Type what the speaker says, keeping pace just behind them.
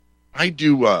I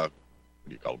do, what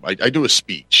do you call them? I do a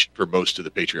speech for most of the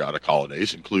patriotic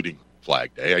holidays, including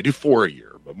Flag Day. I do 4 a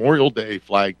year: Memorial Day,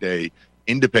 Flag Day,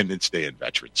 Independence Day, and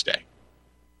Veterans Day.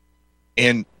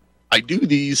 And I do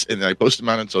these, and I post them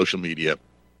out on social media.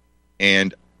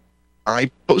 And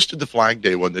I posted the Flag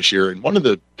Day one this year, and one of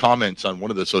the comments on one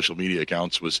of the social media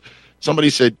accounts was somebody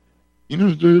said,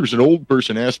 there's an old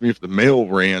person asked me if the mail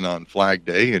ran on Flag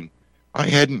Day, and I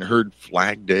hadn't heard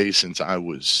Flag Day since I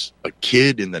was a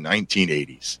kid in the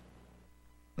 1980s.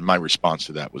 And my response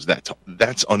to that was,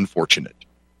 that's unfortunate.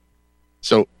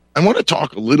 So I want to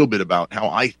talk a little bit about how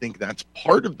I think that's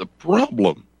part of the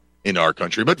problem in our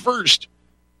country. But first,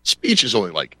 speech is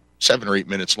only like 7 or 8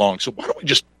 minutes long, so why don't we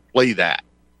just play that?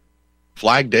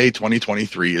 Flag Day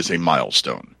 2023 is a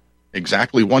milestone.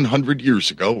 Exactly 100 years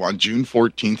ago, on June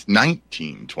 14th,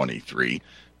 1923,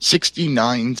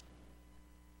 69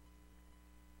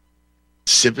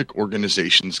 civic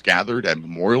organizations gathered at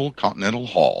Memorial Continental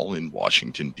Hall in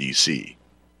Washington, D.C.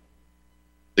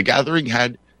 The gathering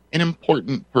had an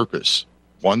important purpose,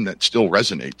 one that still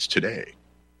resonates today.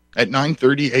 At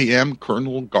 9:30 a.m.,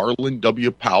 Colonel Garland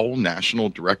W. Powell, National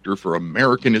Director for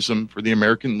Americanism for the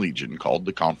American Legion, called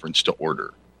the conference to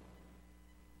order.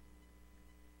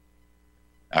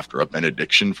 After a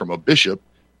benediction from a bishop,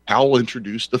 Powell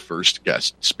introduced the first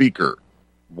guest speaker,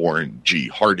 Warren G.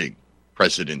 Harding,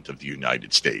 President of the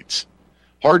United States.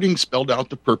 Harding spelled out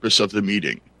the purpose of the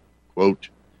meeting. Quote,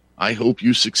 "I hope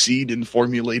you succeed in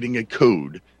formulating a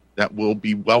code that will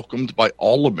be welcomed by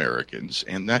all Americans,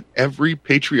 and that every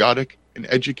patriotic and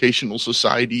educational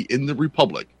society in the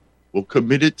Republic will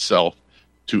commit itself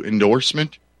to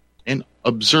endorsement and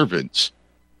observance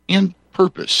and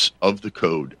purpose of the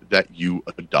code that you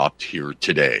adopt here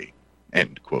today."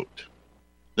 End quote.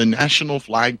 The National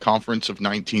Flag Conference of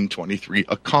 1923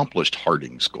 accomplished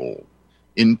Harding's goal.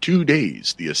 In 2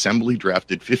 days, the Assembly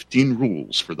drafted 15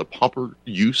 rules for the proper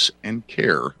use and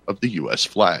care of the U.S.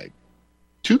 flag.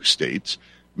 2 states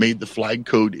made the flag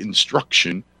code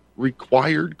instruction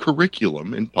required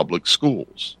curriculum in public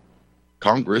schools.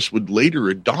 Congress would later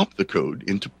adopt the code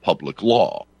into public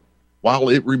law. While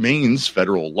it remains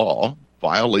federal law,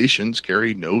 violations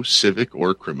carry no civic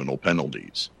or criminal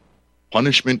penalties.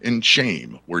 Punishment and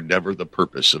shame were never the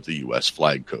purpose of the U.S.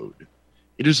 flag code.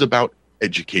 It is about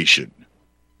education.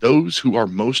 Those who are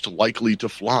most likely to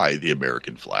fly the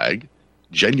American flag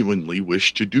genuinely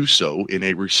wish to do so in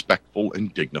a respectful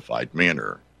and dignified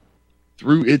manner.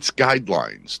 Through its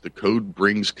guidelines, the code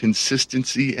brings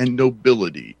consistency and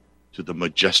nobility to the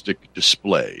majestic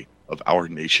display of our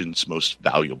nation's most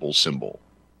valuable symbol.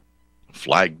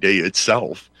 Flag Day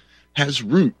itself has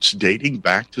roots dating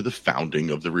back to the founding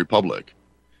of the Republic.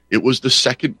 It was the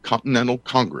Second Continental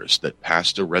Congress that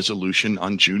passed a resolution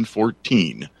on June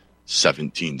 14,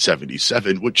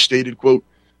 1777, which stated, quote,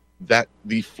 "that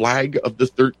the flag of the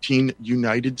 13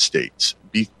 United States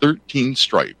be 13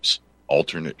 stripes,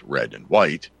 alternate red and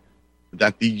white,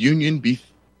 that the Union be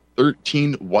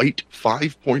 13 white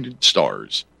 5-pointed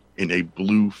stars in a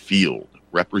blue field,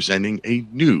 representing a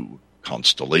new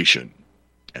constellation."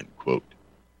 End quote.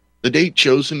 The date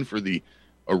chosen for the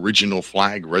original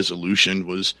flag resolution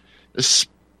was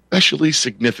especially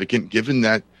significant given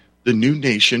that the new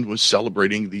nation was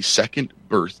celebrating the second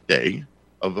birthday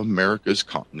of America's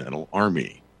Continental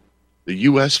Army. The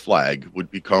U.S. flag would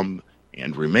become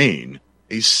and remain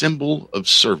a symbol of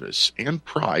service and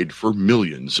pride for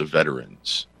millions of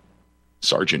veterans.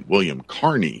 Sergeant William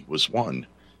Carney was one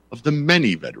of the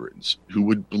many veterans who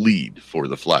would bleed for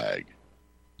the flag.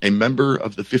 A member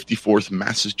of the 54th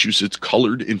Massachusetts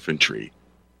Colored Infantry,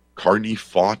 Carney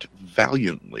fought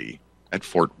valiantly at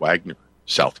Fort Wagner,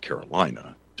 South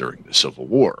Carolina, during the Civil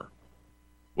War.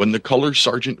 When the color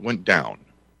sergeant went down,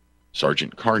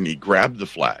 Sergeant Carney grabbed the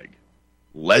flag,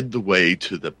 led the way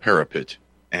to the parapet,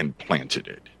 and planted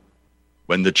it.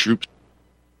 When the troops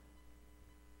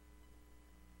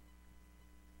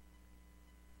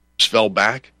fell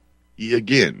back, he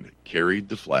again carried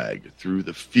the flag through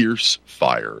the fierce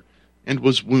fire and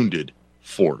was wounded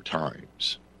 4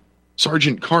 times.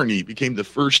 Sergeant Carney became the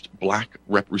first black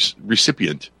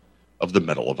recipient of the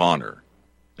Medal of Honor,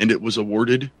 and it was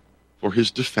awarded for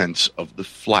his defense of the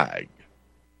flag.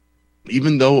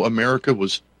 Even though America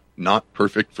was not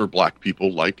perfect for black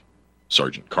people like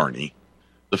Sergeant Carney,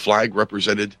 the flag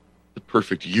represented the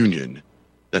perfect union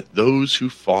that those who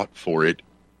fought for it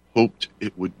hoped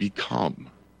it would become.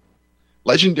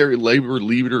 Legendary labor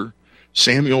leader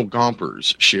Samuel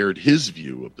Gompers shared his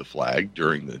view of the flag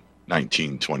during the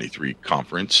 1923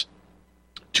 conference.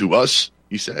 "To us,"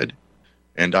 he said,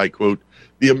 and I quote,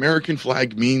 "the American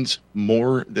flag means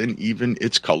more than even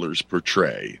its colors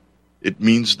portray. It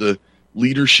means the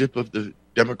leadership of the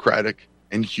democratic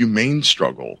and humane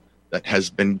struggle that has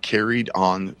been carried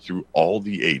on through all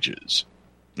the ages.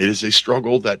 It is a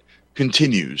struggle that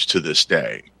continues to this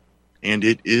day, and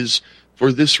it is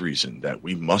for this reason that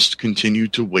we must continue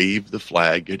to wave the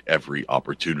flag at every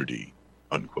opportunity,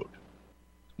 unquote.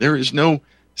 There is no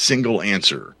single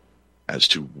answer as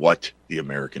to what the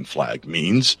American flag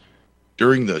means.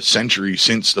 During the century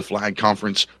since the flag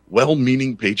conference,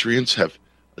 well-meaning patriots have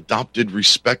adopted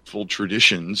respectful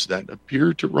traditions that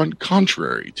appear to run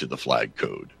contrary to the flag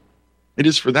code. It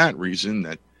is for that reason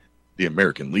that the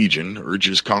American Legion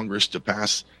urges Congress to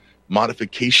pass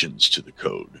modifications to the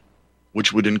code,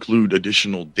 which would include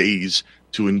additional days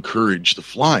to encourage the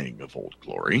flying of Old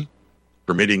Glory,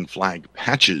 permitting flag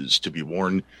patches to be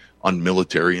worn on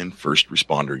military and first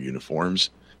responder uniforms,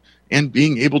 and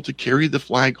being able to carry the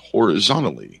flag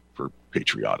horizontally for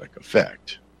patriotic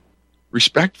effect.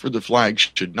 Respect for the flag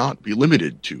should not be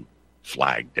limited to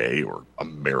Flag Day or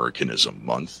Americanism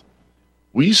Month.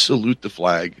 We salute the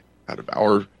flag out of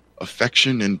our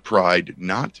affection and pride,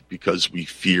 not because we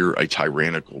fear a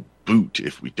tyrannical boot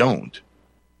if we don't.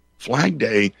 Flag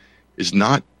Day is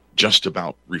not just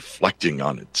about reflecting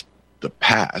on the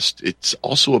past. It's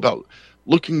also about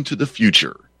looking to the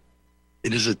future.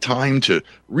 It is a time to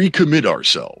recommit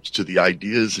ourselves to the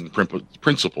ideas and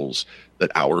principles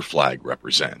that our flag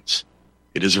represents.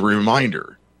 It is a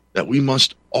reminder that we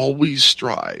must always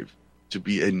strive to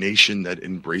be a nation that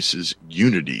embraces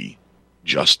unity,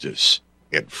 justice,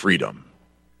 and freedom.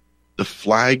 The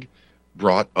flag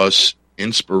brought us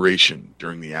inspiration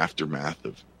during the aftermath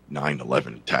of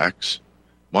 9/11 attacks,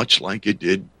 much like it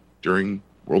did during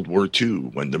World War II,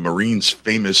 when the Marines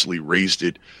famously raised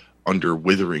it under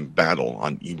withering battle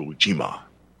on Iwo Jima.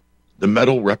 The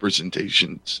medal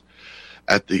representations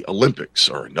at the Olympics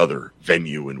are another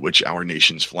venue in which our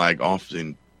nation's flag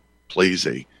often plays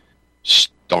a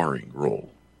starring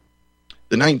role.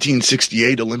 The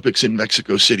 1968 Olympics in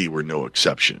Mexico City were no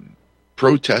exception.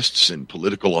 Protests and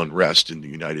political unrest in the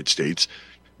United States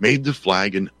made the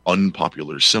flag an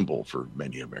unpopular symbol for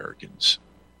many Americans.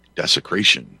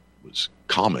 Desecration was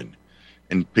common,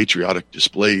 and patriotic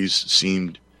displays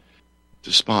seemed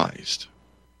despised.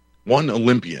 One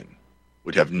Olympian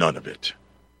would have none of it.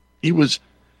 He was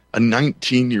a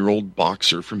 19-year-old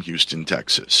boxer from Houston,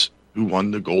 Texas, who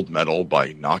won the gold medal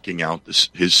by knocking out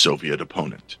his Soviet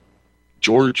opponent.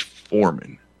 George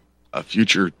Foreman, a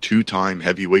future two-time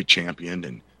heavyweight champion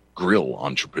and grill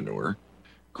entrepreneur,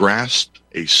 grasped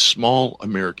a small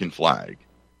American flag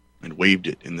and waved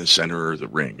it in the center of the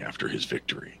ring after his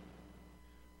victory.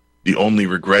 The only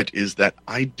regret is that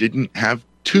I didn't have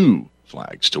two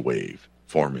flags to wave,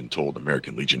 Foreman told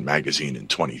American Legion magazine in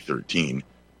 2013.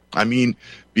 I mean,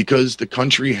 because the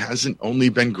country hasn't only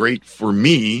been great for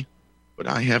me, but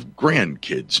I have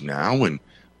grandkids now, and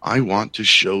I want to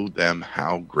show them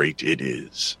how great it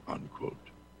is, unquote.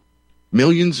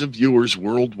 Millions of viewers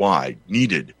worldwide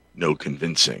needed no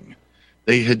convincing.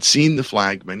 They had seen the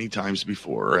flag many times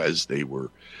before as they were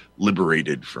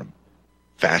liberated from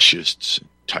fascists,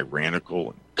 tyrannical,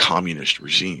 and communist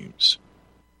regimes.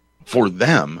 For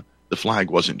them, the flag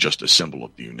wasn't just a symbol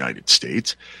of the United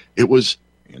States. It was,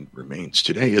 and remains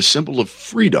today, a symbol of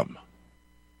freedom.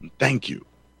 And thank you.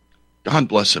 God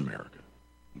bless America.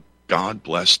 God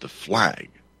bless the flag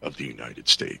of the United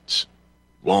States.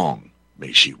 Long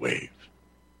may she wave.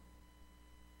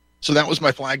 So that was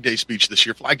my Flag Day speech this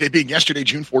year. Flag Day being yesterday,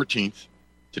 June 14th.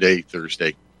 Today,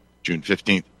 Thursday, June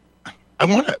 15th. I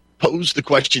want to pose the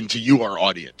question to you, our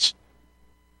audience.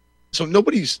 So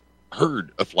nobody's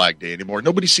heard of Flag Day anymore.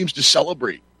 Nobody seems to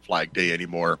celebrate Flag Day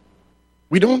anymore.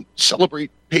 We don't celebrate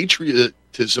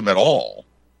patriotism at all.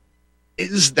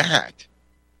 Is that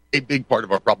a big part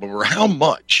of our problem? Or how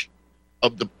much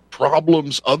of the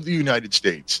problems of the United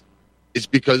States is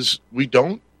because we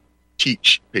don't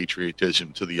teach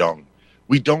patriotism to the young?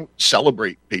 We don't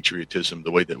celebrate patriotism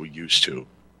the way that we used to.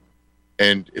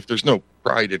 And if there's no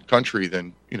pride in country,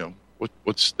 then,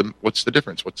 what's the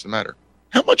difference? What's the matter?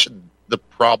 How much of the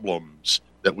problems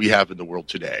that we have in the world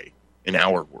today, in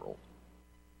our world,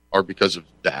 are because of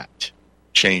that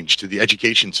change to the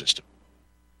education system?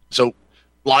 So,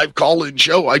 live call-in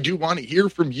show, I do want to hear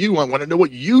from you. I want to know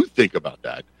what you think about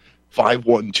that.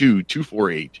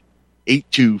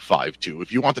 512-248-8252.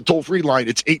 If you want the toll-free line,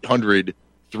 it's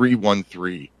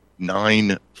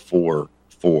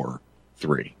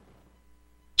 800-313-9443.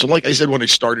 So like I said when I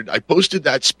started, I posted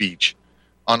that speech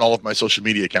on all of my social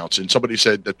media accounts, and somebody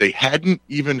said that they hadn't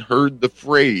even heard the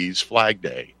phrase Flag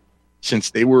Day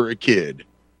since they were a kid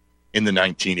in the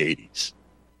 1980s.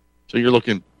 So you're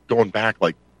going back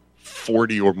like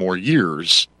 40 or more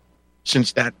years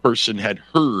since that person had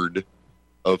heard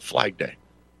of Flag Day.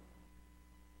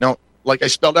 Now, like I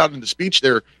spelled out in the speech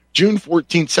there, June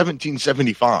 14th,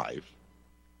 1775,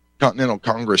 Continental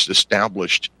Congress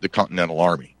established the Continental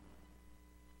Army.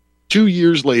 2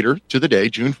 years later, to the day,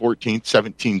 June 14th,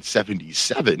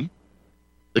 1777,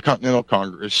 the Continental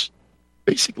Congress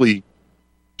basically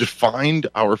defined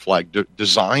our flag,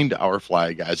 designed our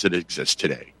flag as it exists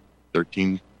today.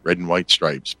 13 red and white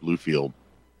stripes, blue field,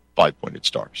 5-pointed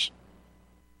stars.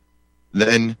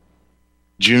 Then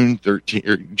June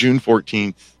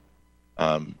 14th,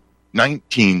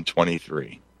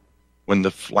 1923, when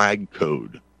the flag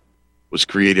code was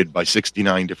created by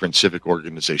 69 different civic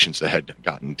organizations that had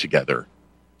gotten together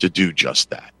to do just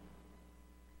that.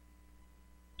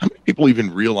 How many people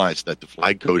even realize that the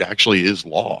flag code actually is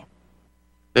law?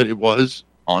 That it was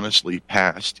honestly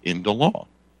passed into law.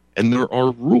 And there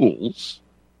are rules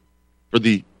for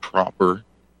the proper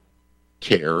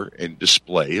care and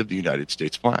display of the United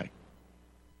States flag.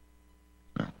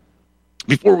 Now,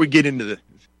 before we get into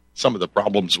some of the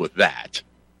problems with that,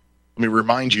 let me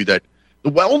remind you that the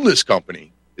Wellness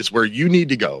Company is where you need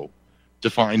to go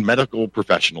to find medical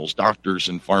professionals, doctors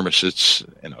and pharmacists,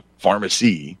 and a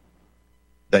pharmacy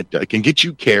that can get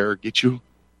you care, get you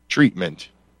treatment,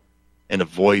 and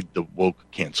avoid the woke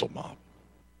cancel mob.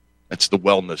 That's the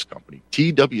Wellness Company.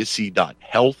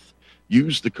 TWC.health.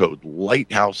 Use the code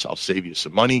Lighthouse. I'll save you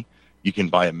some money. You can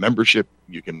buy a membership.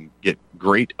 You can get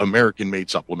great American-made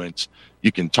supplements.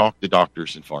 You can talk to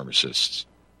doctors and pharmacists,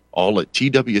 all at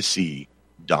TWC.health,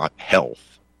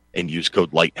 and use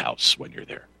code Lighthouse when you're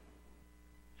there.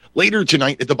 Later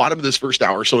tonight, at the bottom of this first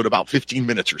hour, so in about 15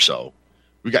 minutes or so,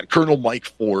 we got Colonel Mike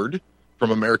Ford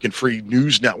from American Free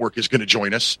News Network is going to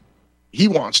join us. He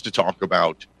wants to talk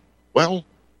about, well,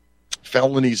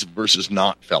 felonies versus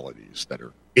not felonies that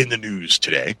are in the news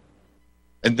today.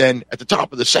 And then at the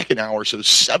top of the second hour, so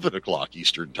 7 o'clock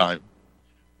Eastern time,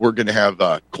 we're going to have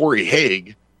Corey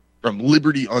Haig from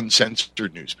Liberty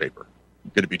Uncensored newspaper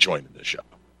going to be joining the show.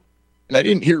 And I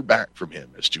didn't hear back from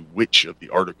him as to which of the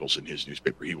articles in his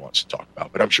newspaper he wants to talk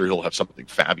about, but I'm sure he'll have something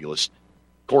fabulous.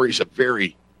 Corey's a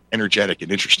very energetic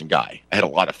and interesting guy. I had a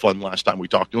lot of fun last time we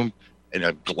talked to him, and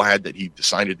I'm glad that he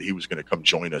decided that he was going to come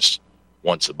join us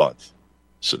once a month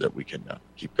so that we can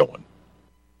keep going.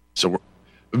 So we're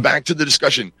back to the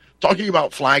discussion, talking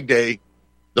about Flag Day,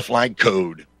 the flag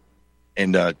code,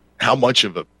 and how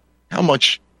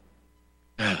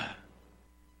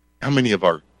many of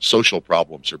our social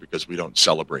problems are because we don't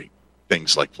celebrate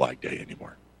things like Flag Day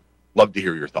anymore. Love to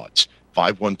hear your thoughts.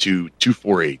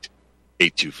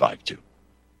 512-248-8252.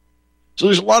 So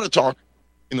there's a lot of talk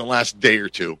in the last day or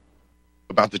two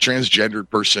about the transgendered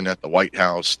person at the White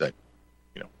House that,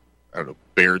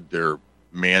 bared their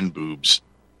man boobs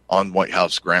on White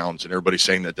House grounds, and everybody's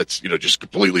saying that that's, just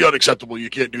completely unacceptable. You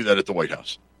can't do that at the White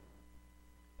House.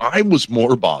 I was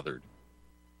more bothered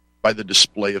by the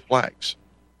display of flags.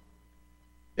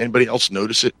 Anybody else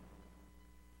notice it?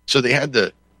 So they had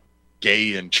the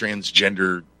gay and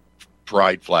transgender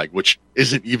pride flag, which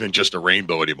isn't even just a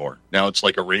rainbow anymore. Now it's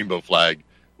like a rainbow flag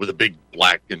with a big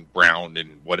black and brown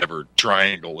and whatever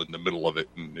triangle in the middle of it.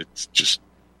 And it's just,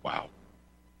 wow.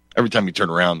 Every time you turn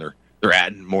around, they're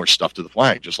adding more stuff to the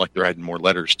flag, just like they're adding more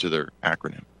letters to their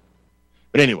acronym.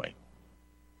 But anyway,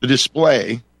 the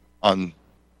display on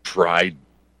Pride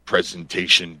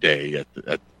Presentation Day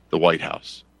at the White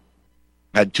House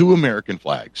had 2 American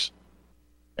flags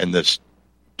and this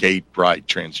gay pride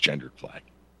transgendered flag.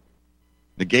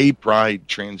 The gay pride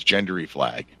transgendery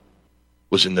flag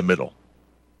was in the middle,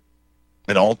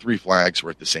 and all 3 flags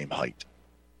were at the same height.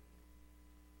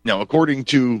 Now, according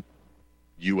to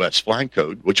U.S. flag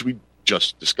code, which we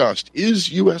just discussed,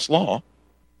 is U.S. law.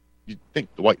 You'd think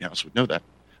the White House would know that.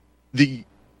 The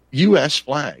U.S.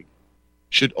 flag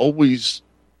should always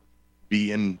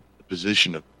be in a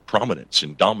position of prominence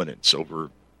and dominance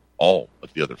over all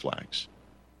of the other flags.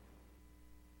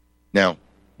 Now,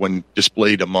 when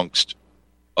displayed amongst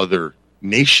other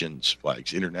nations'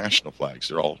 flags, international flags,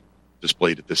 they're all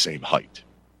displayed at the same height.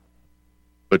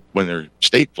 But when they're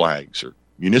state flags or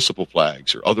municipal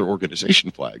flags or other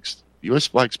organization flags, the U.S.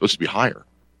 flag's supposed to be higher.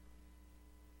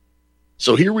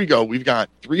 So here we go. We've got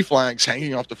 3 flags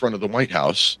hanging off the front of the White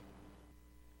House,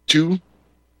 2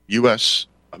 U.S.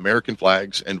 American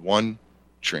flags, and 1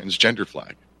 transgender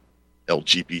flag,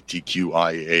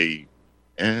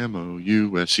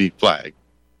 LGBTQIA-MOUSE flag,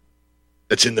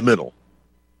 that's in the middle,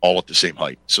 all at the same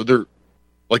height. So they're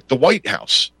like, the White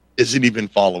House isn't even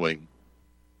following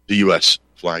the U.S.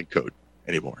 flag code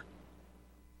anymore.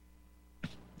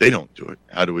 They don't do it.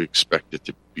 How do we expect it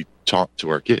to be taught to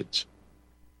our kids?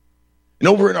 And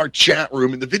over in our chat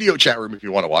room, in the video chat room, if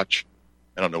you want to watch,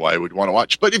 I don't know why I would want to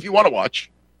watch, but if you want to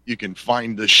watch, you can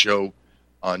find this show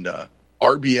on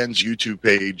RBN's YouTube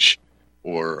page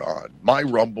or on my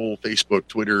Rumble, Facebook,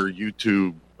 Twitter,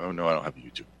 YouTube. Oh, no, I don't have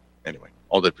YouTube. Anyway,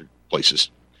 all different places.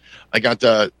 I got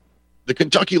the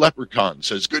Kentucky Leprechaun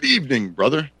says, good evening,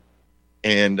 brother.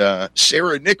 And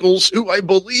Sarah Nichols, who I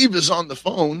believe is on the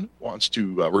phone, wants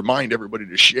to remind everybody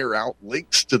to share out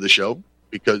links to the show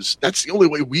because that's the only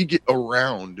way we get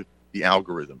around the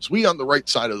algorithms. We on the right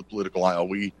side of the political aisle,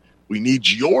 we need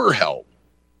your help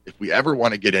if we ever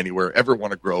want to get anywhere, ever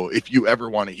want to grow, if you ever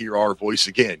want to hear our voice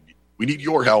again. We need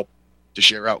your help to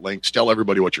share out links. Tell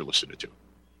everybody what you're listening to.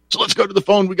 So let's go to the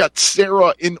phone. We got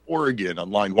Sarah in Oregon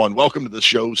on line 1. Welcome to the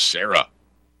show, Sarah.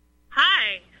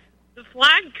 Hi. The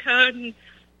flag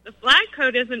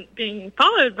code isn't being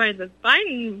followed by the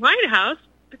Biden White House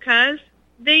because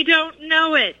they don't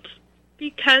know it.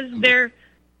 Because they're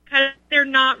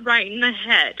not writing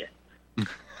ahead.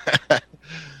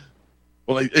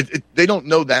 Well, they don't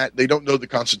know that. They don't know the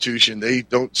Constitution. They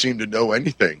don't seem to know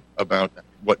anything about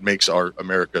what makes our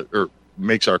America or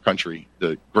makes our country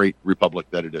the great republic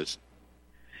that it is.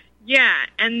 Yeah,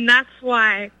 and that's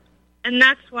why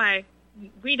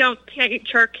we don't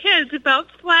teach our kids about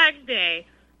Flag Day.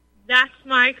 That's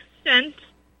my sense.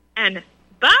 And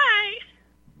bye.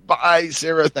 Bye,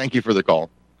 Sarah. Thank you for the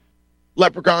call.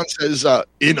 Leprechaun says,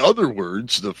 in other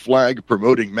words, the flag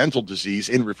promoting mental disease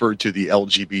in referred to the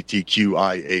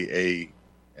LGBTQIAA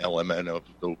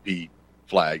LMNOP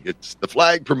flag. It's the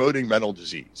flag promoting mental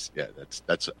disease. Yeah,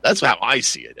 that's how I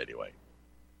see it anyway.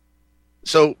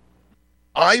 So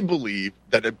I believe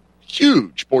that a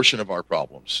huge portion of our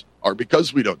problems are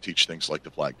because we don't teach things like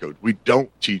the flag code. We don't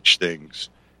teach things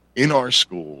in our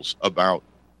schools about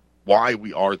why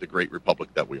we are the great republic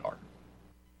that we are.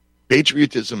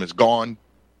 Patriotism is gone.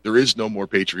 There is no more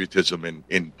patriotism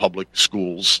in public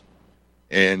schools.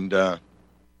 And a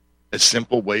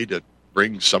simple way to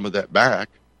bring some of that back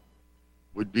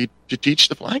would be to teach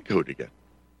the flag code again.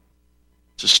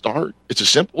 It's a start. It's a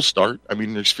simple start. I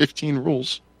mean, there's 15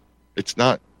 rules. It's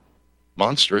not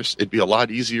monstrous. It'd be a lot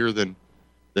easier than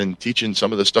teaching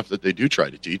some of the stuff that they do try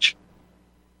to teach.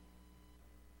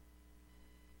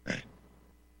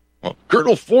 Well,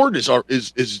 Colonel Ford is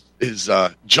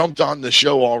jumped on the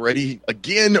show already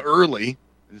again early.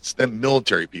 It's them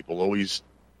military people always,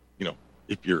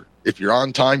 if you're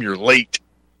on time, you're late.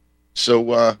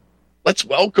 So let's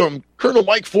welcome Colonel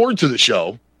Mike Ford to the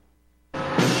show.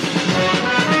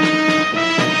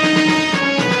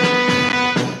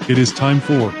 It is time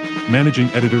for Managing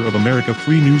Editor of America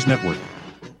Free News Network,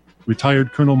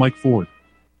 retired Colonel Mike Ford.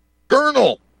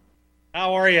 Colonel,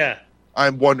 how are you?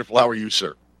 I'm wonderful. How are you,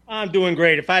 sir? I'm doing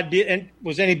great. If I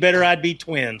was any better, I'd be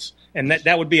twins, and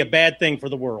that would be a bad thing for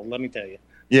the world. Let me tell you.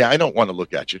 Yeah, I don't want to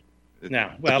look at you.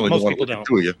 No, well, most people don't.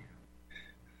 You.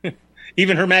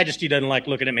 Even Her Majesty doesn't like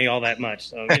looking at me all that much,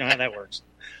 so you know how that works.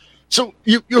 So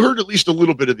you heard at least a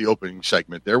little bit of the opening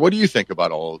segment there. What do you think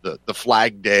about all of the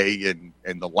Flag Day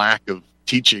and the lack of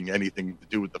teaching anything to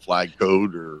do with the flag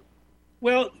code? Or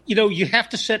well, you have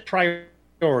to set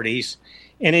priorities,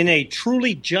 and in a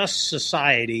truly just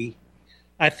society,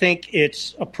 I think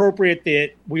it's appropriate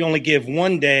that we only give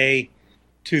one day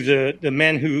to the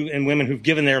men and women who've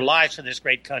given their lives to this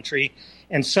great country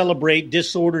and celebrate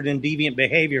disordered and deviant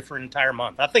behavior for an entire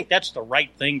month. I think that's the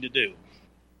right thing to do.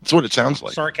 That's what it sounds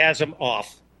like. Sarcasm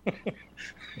off.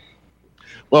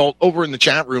 Well, over in the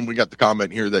chat room, we got the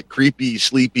comment here that creepy,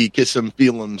 sleepy, kiss him,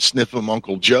 feel him, sniff him,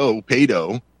 Uncle Joe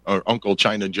Pado, or Uncle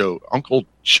China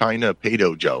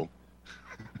Pado Joe.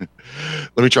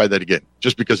 Let me try that again,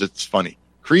 just because it's funny.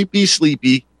 Creepy,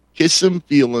 sleepy, kiss him,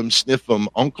 feel him, sniff him,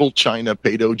 Uncle China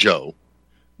Pado Joe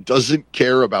doesn't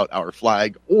care about our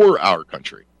flag or our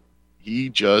country. He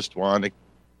just want the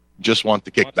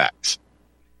kickbacks.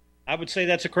 I would say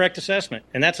that's a correct assessment,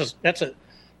 and that's a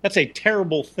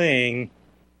terrible thing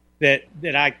that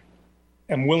I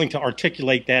am willing to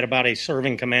articulate that about a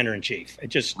serving commander in chief. It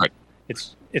just right.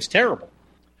 It's terrible.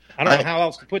 I don't know how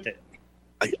else to put that.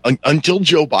 Until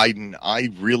Joe Biden,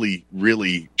 I really,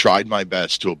 really tried my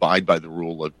best to abide by the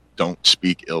rule of don't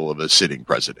speak ill of a sitting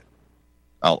president.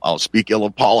 I'll speak ill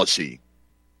of policy,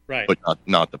 right? But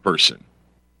not the person.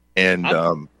 And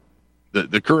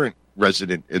the current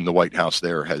resident in the White House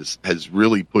there has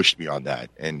really pushed me on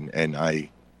that, and I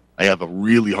have a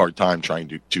really hard time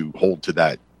trying to hold to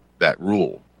that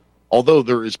rule. Although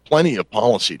there is plenty of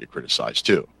policy to criticize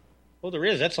too. Well, there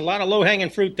is. That's a lot of low-hanging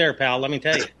fruit there, pal. Let me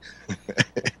tell you.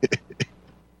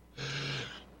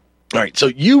 All right. So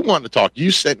you want to talk? You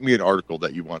sent me an article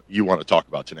that you want to talk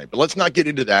about tonight, but let's not get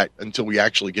into that until we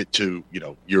actually get to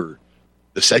your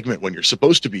the segment when you're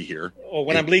supposed to be here. Oh,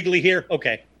 when I'm legally here?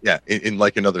 Okay. Yeah, in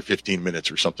like another 15 minutes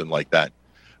or something like that.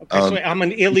 Okay, so I'm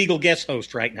an illegal guest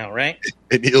host right now, right?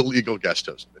 An illegal guest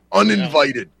host.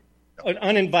 Uninvited. No.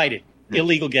 Uninvited.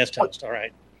 Illegal guest host. All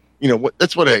right. You know,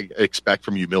 that's what I expect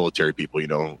from you military people,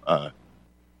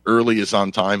 early is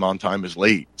on time is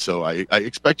late. So I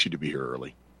expect you to be here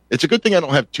early. It's a good thing I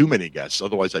don't have too many guests.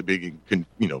 Otherwise, I'd be,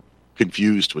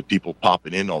 confused with people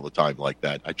popping in all the time like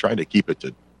that. I try to keep it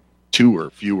to 2 or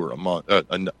fewer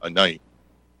a night.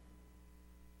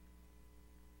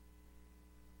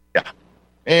 Yeah.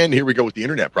 And here we go with the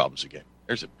internet problems again.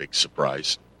 There's a big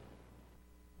surprise.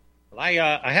 Well,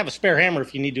 I have a spare hammer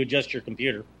if you need to adjust your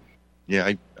computer.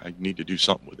 Yeah, I need to do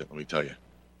something with it, let me tell you.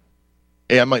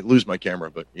 Hey, I might lose my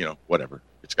camera, but, whatever.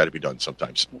 It's got to be done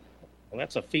sometimes. Well,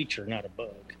 that's a feature, not a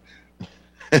bug.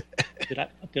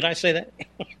 Did I say that?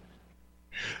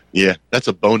 Yeah, that's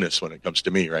a bonus when it comes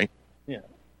to me, right? Yeah.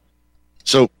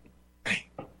 So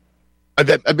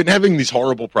I've been having these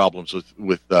horrible problems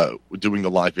with doing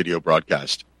the live video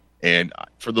broadcast. And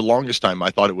for the longest time,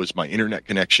 I thought it was my internet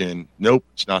connection. Nope,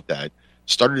 it's not that.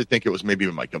 Started to think it was maybe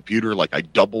my computer, like I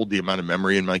doubled the amount of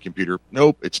memory in my computer.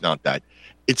 Nope, it's not that.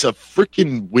 It's a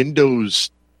freaking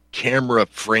Windows camera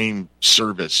frame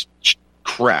service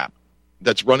crap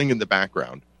that's running in the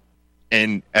background.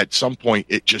 And at some point,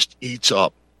 it just eats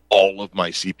up all of my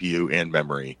CPU and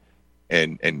memory,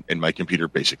 and my computer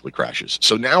basically crashes.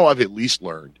 So now I've at least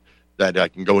learned that I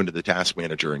can go into the task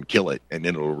manager and kill it, and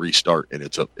then it'll restart, and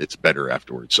it's better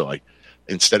afterwards. So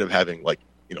instead of having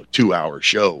 2-hour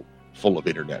show full of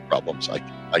internet problems, I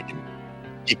can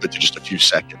keep it to just a few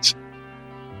seconds.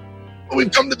 Well,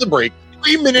 we've come to the break.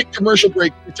 3-minute commercial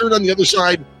break. Return on the other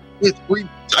side with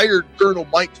retired Colonel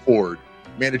Mike Ford,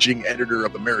 managing editor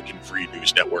of American Free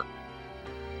News Network.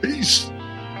 Peace.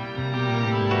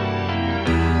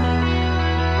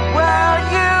 While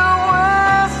you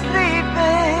were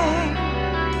sleeping,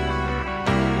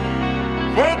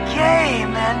 they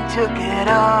came and took it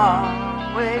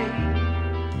all away.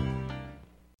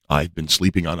 I've been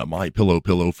sleeping on a MyPillow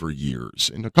pillow for years,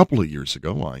 and a couple of years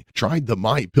ago, I tried the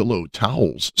MyPillow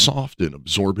towels, soft and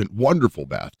absorbent, wonderful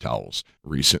bath towels.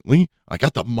 Recently, I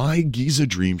got the My Giza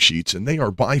Dream Sheets, and they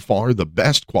are by far the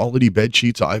best quality bed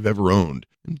sheets I've ever owned.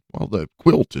 And while the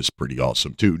quilt is pretty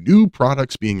awesome too, new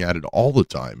products being added all the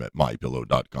time at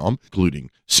MyPillow.com,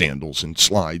 including sandals and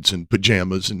slides and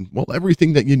pajamas and,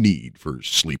 everything that you need for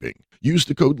sleeping. Use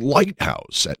the code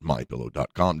Lighthouse at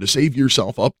MyPillow.com to save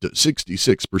yourself up to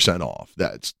 66% off.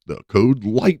 That's the code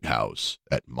Lighthouse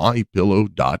at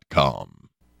MyPillow.com.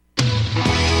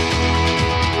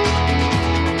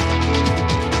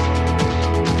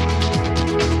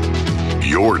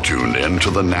 You're tuned in to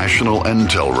the National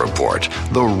Intel Report,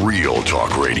 the real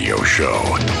talk radio show.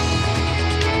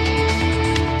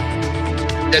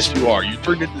 Yes, you are. You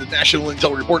turned into the National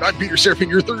Intel Report. I'm Peter Serafin,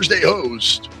 your Thursday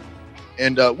host.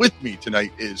 And with me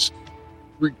tonight is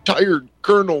retired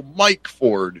Colonel Mike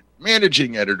Ford,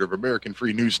 managing editor of American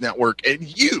Free News Network.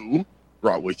 And you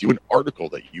brought with you an article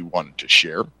that you wanted to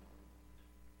share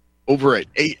over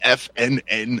at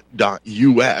afnn.us.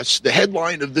 The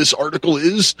headline of this article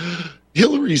is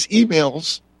Hillary's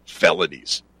emails,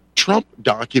 felonies. Trump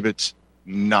documents,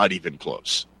 not even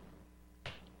close.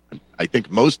 I think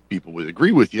most people would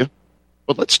agree with you,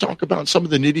 but let's talk about some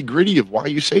of the nitty-gritty of why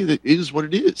you say that is what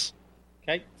it is.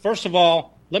 Okay. First of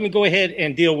all, let me go ahead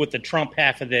and deal with the Trump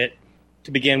half of it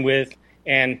to begin with.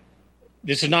 And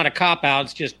this is not a cop-out.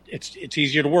 It's just it's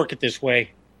easier to work it this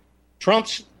way.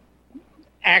 Trump's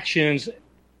actions,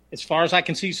 as far as I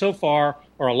can see so far,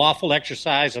 are a lawful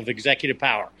exercise of executive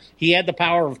power. He had the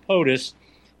power of POTUS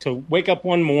to wake up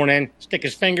one morning, stick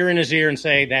his finger in his ear and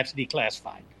say, that's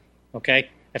declassified. Okay?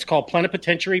 That's called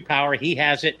plenipotentiary power. He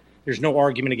has it. There's no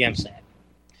argument against that.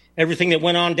 Everything that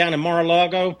went on down in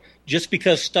Mar-a-Lago, just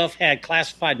because stuff had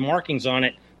classified markings on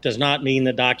it does not mean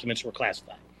the documents were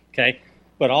classified. Okay?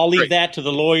 But I'll leave that to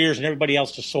the lawyers and everybody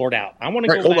else to sort out. I want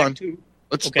to go back to...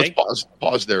 Let's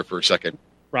pause there for a second.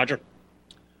 Roger.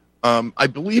 I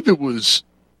believe it was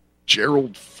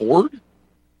Gerald Ford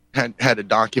had a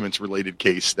documents-related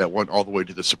case that went all the way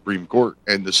to the Supreme Court,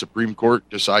 and the Supreme Court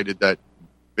decided that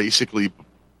basically,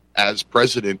 as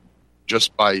president,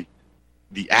 just by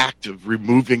the act of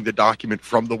removing the document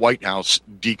from the White House,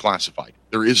 declassified.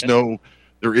 There is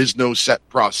no set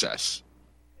process.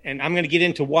 And I'm going to get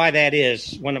into why that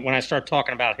is when I start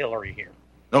talking about Hillary here.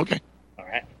 Okay. All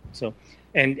right. So,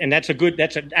 and that's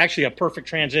actually a perfect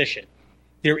transition.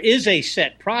 There is a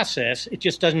set process. It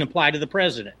just doesn't apply to the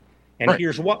president. And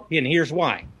here's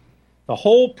why. The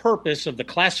whole purpose of the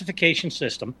classification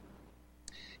system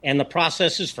and the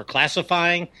processes for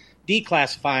classifying,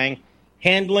 declassifying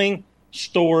handling,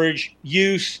 storage,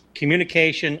 use,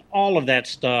 communication, all of that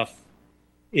stuff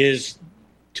is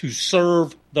to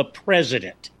serve the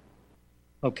president.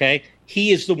 Okay?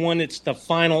 He is the one that's the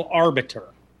final arbiter.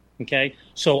 Okay?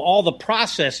 So all the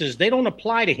processes, they don't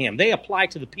apply to him. They apply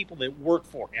to the people that work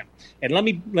for him. And let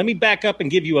me back up and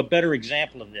give you a better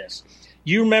example of this.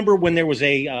 You remember when there was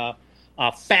a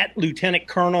fat lieutenant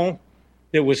colonel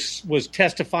that was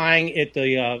testifying at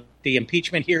the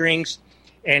impeachment hearings,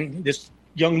 and this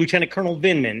young Lieutenant Colonel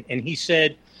Vindman, and he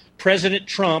said President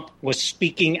Trump was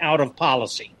speaking out of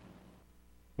policy.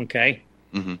 Okay?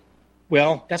 Mm-hmm.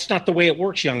 Well, that's not the way it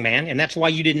works, young man, and that's why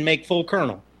you didn't make full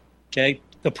colonel. Okay?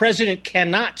 The president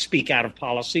cannot speak out of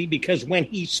policy because when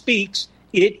he speaks,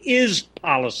 it is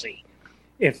policy.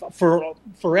 If for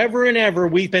forever and ever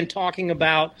we've been talking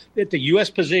about that the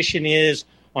U.S. position is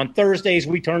on Thursdays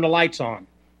we turn the lights on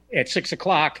at 6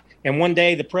 o'clock, and one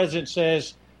day the president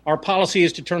says our policy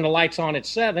is to turn the lights on at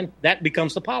 7, that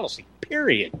becomes the policy,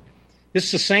 period. This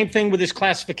is the same thing with this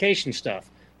classification stuff.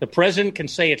 The president can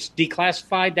say it's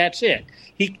declassified, that's it.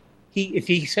 If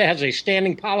he has a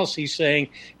standing policy saying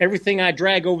everything I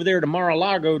drag over there to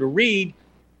Mar-a-Lago to read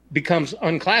becomes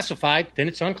unclassified, then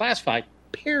it's unclassified,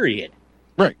 period.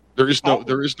 Right. There is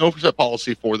no set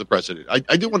policy for the president.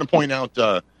 I do want to point out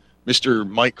Mr.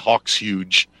 Mike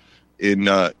Hawkshuge in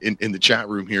the chat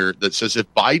room here that says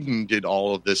if Biden did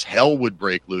all of this, hell would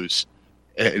break loose,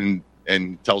 and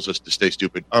tells us to stay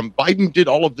stupid. Biden did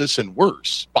all of this and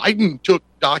worse. Biden took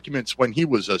documents when he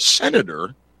was a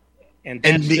senator, and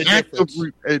the act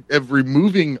of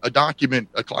removing a document,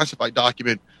 a classified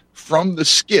document, from the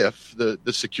SCIF,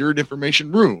 the Secured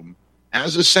Information Room,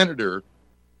 as a senator,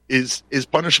 is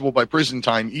punishable by prison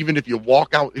time, even if you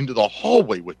walk out into the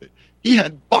hallway with it. He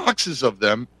had boxes of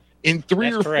them in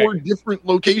 3 or 4 different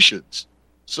locations.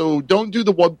 So don't do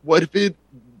the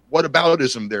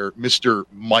whataboutism there, Mr.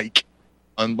 Mike,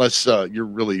 unless you're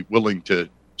really willing to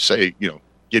say,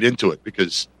 get into it.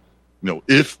 Because,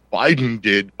 if Biden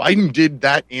did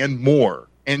that and more,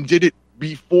 and did it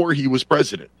before he was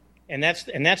president. And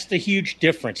that's the huge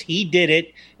difference. He did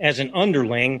it as an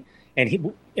underling,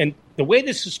 and the way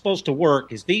this is supposed to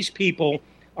work is these people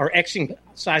are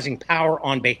exercising power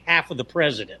on behalf of the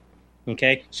president.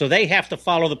 Okay, so they have to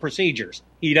follow the procedures.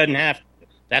 He doesn't have to.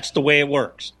 That's the way it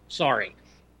works. Sorry.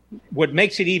 What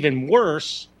makes it even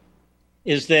worse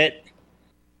is that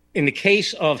in the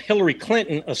case of Hillary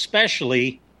Clinton,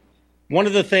 especially, one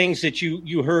of the things that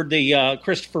you heard the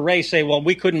Christopher Wray say, well,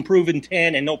 we couldn't prove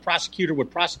intent and no prosecutor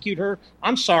would prosecute her.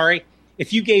 I'm sorry.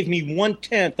 If you gave me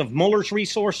 1/10 of Mueller's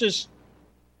resources,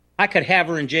 I could have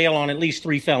her in jail on at least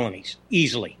 3 felonies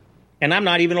easily. And I'm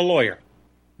not even a lawyer.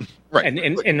 Right.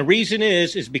 And the reason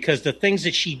is because the things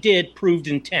that she did proved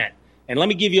intent. And let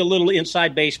me give you a little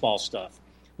inside baseball stuff.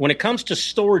 When it comes to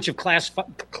storage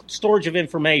of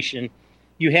information,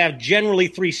 you have generally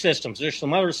 3 systems. There's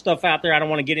some other stuff out there. I don't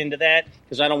want to get into that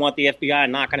because I don't want the FBI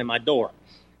knocking at my door.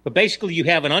 But basically, you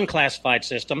have an unclassified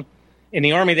system. In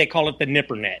the Army, they call it the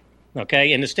NIPRNet.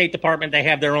 Okay. In the State Department, they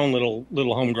have their own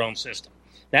little homegrown system.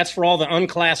 That's for all the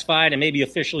unclassified and maybe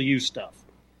official use stuff.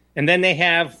 And then they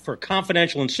have, for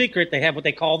confidential and secret, they have what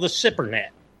they call the SIPRNet.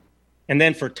 And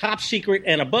then for top secret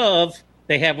and above,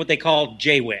 they have what they call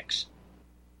JWICs.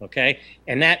 Okay?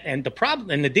 And the problem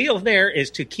and the deal there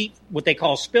is to keep what they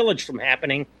call spillage from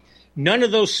happening. None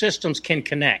of those systems can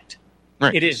connect.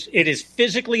 Right. It is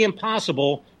physically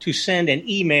impossible to send an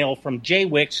email from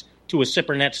JWICs to a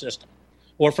SIPRNet system,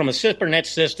 or from a SIPRNet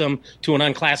system to an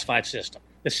unclassified system.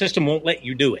 The system won't let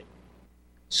you do it.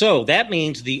 So that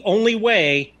means the only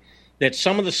way that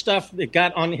some of the stuff that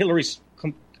got on Hillary's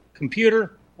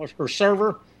computer or her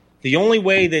server, the only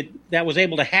way that was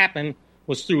able to happen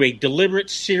was through a deliberate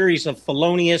series of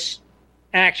felonious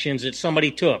actions that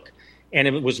somebody took. And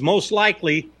it was most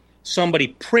likely somebody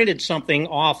printed something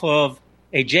off of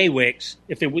a JWICs,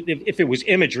 if it was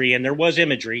imagery, and there was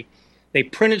imagery. They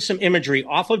printed some imagery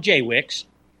off of JWICs,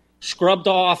 scrubbed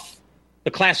off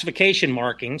the classification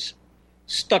markings,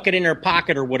 stuck it in their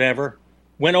pocket or whatever,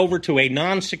 went over to a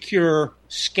non-secure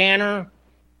scanner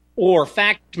or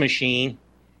fax machine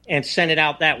and sent it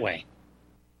out that way.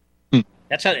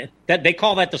 That's how they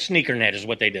call that the sneaker net is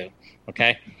what they do.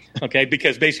 Okay.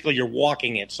 Because basically you're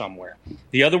walking it somewhere.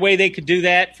 The other way they could do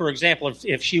that, for example,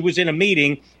 if she was in a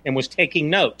meeting and was taking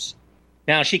notes,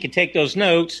 now she could take those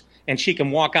notes and she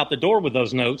can walk out the door with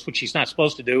those notes, which she's not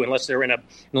supposed to do unless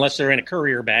they're in a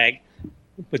courier bag.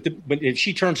 But if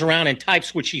she turns around and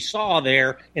types what she saw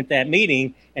there at that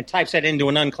meeting and types that into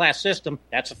an unclassed system,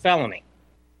 that's a felony.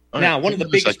 All now, right. One of the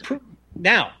biggest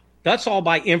now, that's all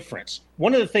by inference.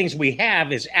 One of the things we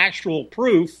have is actual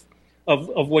proof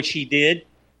of what she did.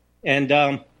 And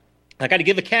I got to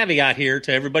give a caveat here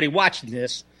to everybody watching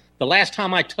this. The last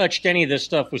time I touched any of this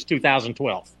stuff was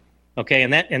 2012. Okay,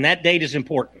 and that date is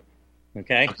important.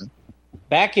 Okay?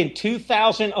 Back in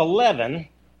 2011,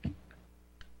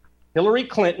 Hillary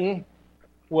Clinton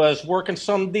was working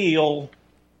some deal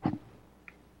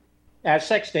at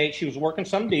sex date. She was working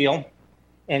some deal,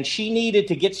 and she needed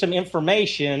to get some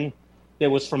information that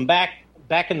was from back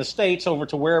in the States over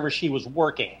to wherever she was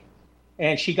working.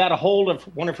 And she got a hold of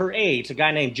one of her aides, a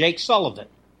guy named Jake Sullivan.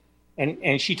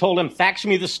 And she told him, fax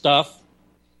me the stuff.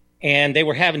 And they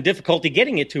were having difficulty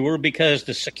getting it to her because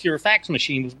the secure fax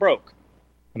machine was broke.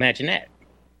 Imagine that.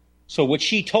 So what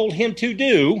she told him to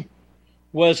do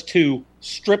was to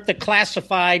strip the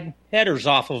classified headers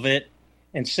off of it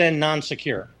and send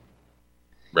non-secure.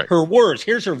 Right. Her words,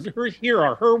 here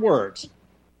are her words.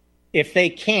 If they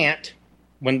can't,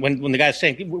 when the guy's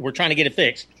saying, we're trying to get it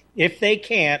fixed, if they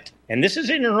can't, and this is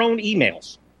in her own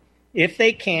emails, if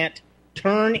they can't,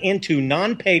 turn into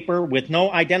non-paper with no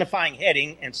identifying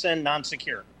heading and send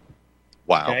non-secure.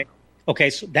 Wow. Okay,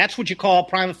 so that's what you call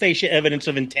prima facie evidence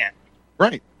of intent.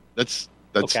 Right. That's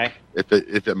okay.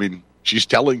 If I mean, she's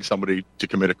telling somebody to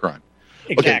commit a crime.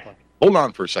 Exactly. Okay, hold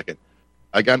on for a second.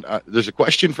 I got there's a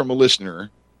question from a listener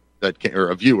or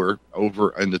a viewer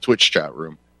over in the Twitch chat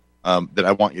room that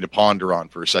I want you to ponder on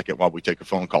for a second while we take a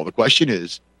phone call. The question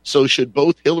is, so should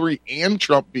both Hillary and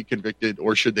Trump be convicted,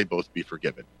 or should they both be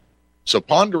forgiven? So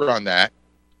ponder on that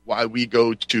while we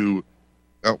go to,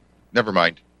 oh, never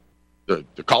mind.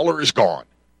 The caller is gone.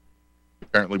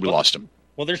 Apparently we lost him.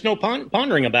 Well, there's no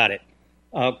pondering about it.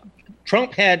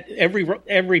 Trump had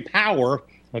every power,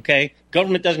 okay?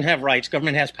 Government doesn't have rights.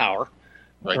 Government has power,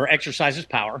 right, or exercises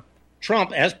power.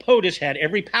 Trump, as POTUS, had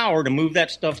every power to move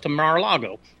that stuff to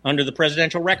Mar-a-Lago under the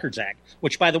Presidential Records Act,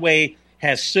 which, by the way,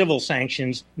 has civil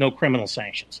sanctions, no criminal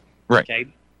sanctions. Right. Okay?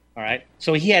 All right?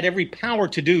 So he had every power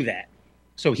to do that.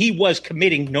 So he was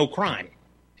committing no crime.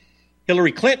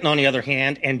 Hillary Clinton, on the other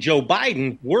hand, and Joe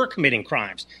Biden were committing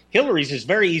crimes. Hillary's is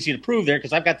very easy to prove there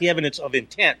because I've got the evidence of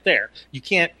intent there. You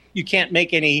can't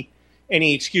make any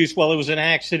excuse. Well, it was an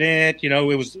accident. You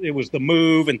know, it was the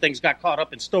move and things got caught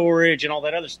up in storage and all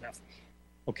that other stuff.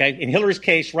 Okay, in Hillary's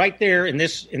case, right there in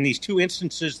these two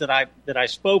instances that I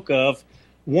spoke of,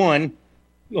 one,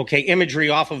 okay, imagery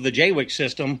off of the JWIC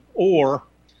system, or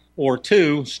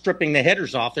two, stripping the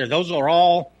headers off there. Those are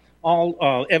all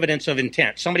evidence of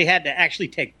intent. Somebody had to actually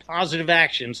take positive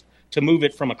actions to move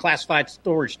it from a classified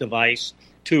storage device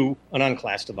to an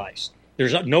unclassed device.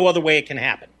 There's no other way it can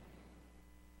happen.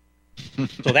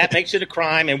 So that makes it a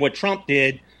crime. And what Trump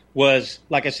did was,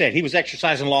 like I said, he was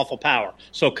exercising lawful power.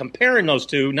 So comparing those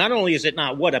two, not only is it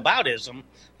not whataboutism,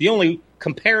 the only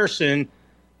comparison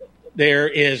there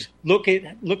is look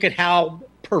at how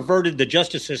perverted the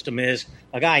justice system is.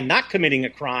 A guy not committing a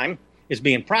crime is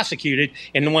being prosecuted,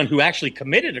 and the one who actually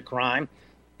committed a crime,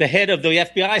 the head of the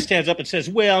FBI stands up and says,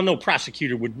 well, no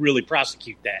prosecutor would really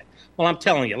prosecute that. Well, I'm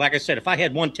telling you, like I said, if I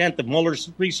had 1/10 of Mueller's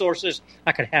resources,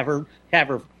 I could have her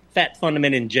fat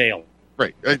fundament in jail.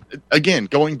 Right. Again,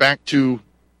 going back to,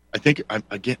 I think, I'm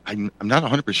not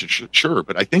 100% sure,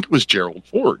 but I think it was Gerald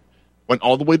Ford went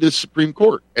all the way to the Supreme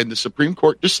Court, and the Supreme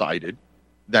Court decided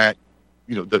that,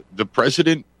 you know, the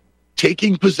president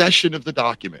taking possession of the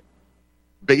document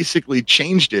basically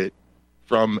changed it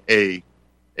from a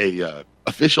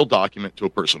official document to a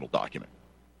personal document.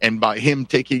 And by him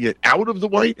taking it out of the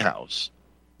White House,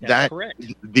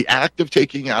 the act of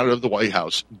taking it out of the White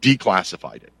House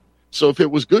declassified it. So if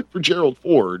it was good for Gerald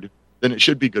Ford, then it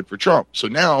should be good for Trump. So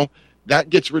now that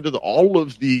gets rid of all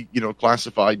of the, you know,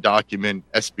 classified document,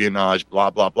 espionage, blah,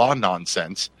 blah, blah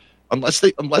nonsense. Unless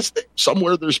they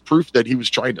somewhere there's proof that he was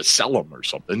trying to sell them or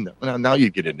something. Now you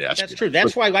get into espionage. That's true.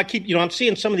 That's why I keep, I'm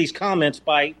seeing some of these comments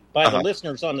by the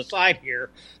listeners on the side here.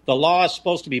 The law is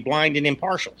supposed to be blind and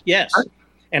impartial. Yes.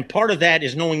 And part of that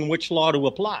is knowing which law to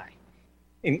apply.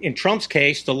 In Trump's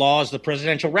case, the law is the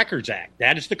Presidential Records Act.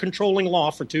 That is the controlling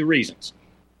law for two reasons.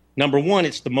 Number one,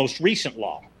 it's the most recent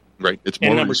law. Right.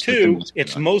 And number two,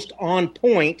 it's most on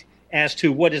point as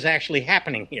to what is actually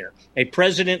happening here. A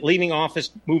president leaving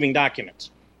office moving documents.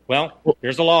 Well,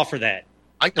 there's a law for that.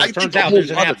 It turns out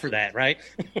there's an app for that, right?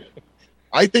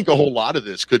 I think a whole lot of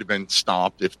this could have been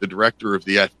stopped if the director of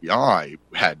the FBI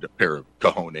had a pair of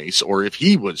cojones, or if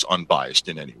he was unbiased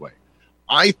in any way.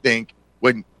 I think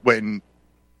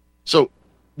so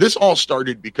this all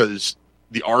started because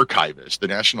the archivist, the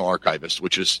National Archivist,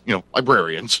 which is, you know,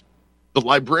 librarians, the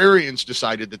librarians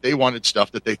decided that they wanted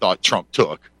stuff that they thought Trump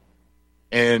took.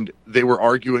 And they were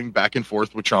arguing back and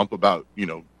forth with Trump about, you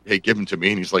know, hey, give them to me.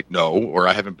 And he's like, no, or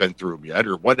I haven't been through them yet,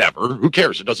 or whatever. Who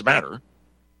cares? It doesn't matter.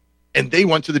 And they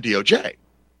went to the DOJ.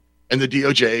 And the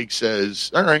DOJ says,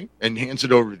 all right, and hands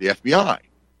it over to the FBI.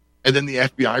 And then the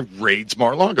FBI raids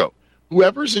Mar-a-Lago.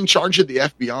 Whoever's in charge of the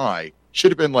FBI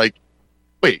should have been like,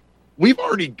 wait, we've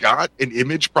already got an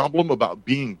image problem about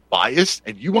being biased,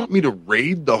 and you want me to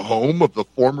raid the home of the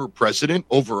former president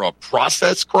over a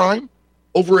process crime?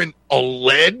 Over an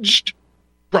alleged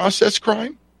process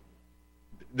crime?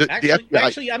 The FBI...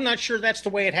 Actually, I'm not sure that's the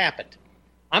way it happened.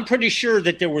 I'm pretty sure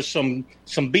that there was some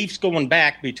beefs going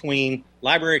back between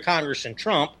Library of Congress and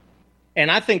Trump, and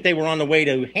I think they were on the way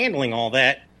to handling all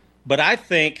that. But I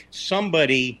think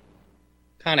somebody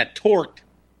kind of torqued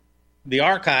the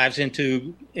archives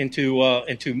into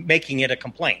making it a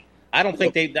complaint. I don't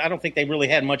think they really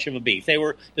had much of a beef. They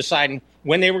were deciding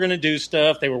when they were going to do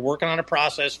stuff. They were working on a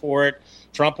process for it.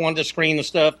 Trump wanted to screen the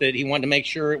stuff that he wanted to make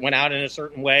sure it went out in a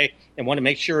certain way, and wanted to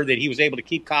make sure that he was able to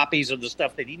keep copies of the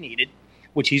stuff that he needed,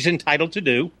 which he's entitled to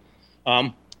do.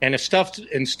 And if stuff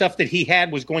that he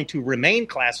had was going to remain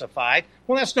classified,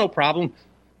 well, that's no problem.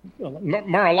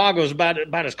 Mar-a-Lago is about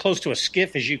as close to a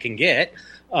skiff as you can get.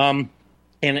 And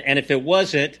if it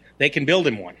wasn't, they can build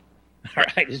him one. All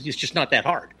right. It's just not that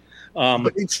hard.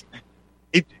 But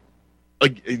it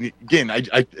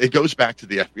goes back to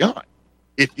the FBI.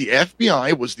 If the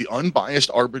FBI was the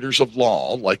unbiased arbiters of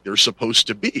law, like they're supposed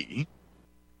to be,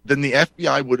 then the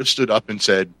FBI would have stood up and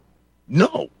said,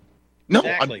 no,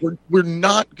 exactly. We're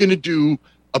not going to do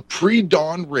a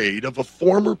pre-dawn raid of a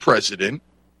former president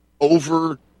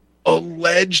over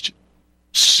alleged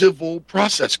civil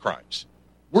process crimes.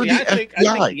 I think the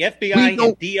FBI and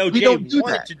DOJ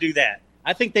wanted to do that.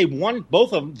 I think they wanted,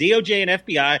 both of them, DOJ and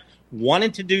FBI,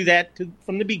 wanted to do that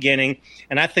from the beginning,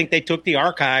 and I think they took the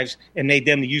archives and made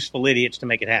them the useful idiots to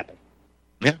make it happen.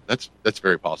 Yeah, that's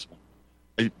very possible.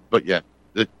 But yeah,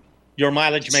 your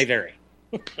mileage may vary.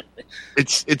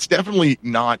 It's definitely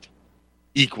not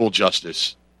equal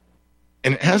justice,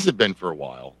 and it hasn't been for a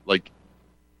while. Like,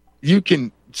 you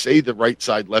can say the right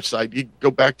side, left side. You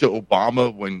go back to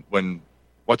Obama when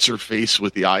what's her face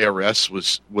with the IRS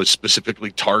was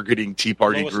specifically targeting Tea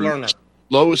Party groups.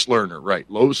 Lois Lerner, right?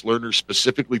 Lois Lerner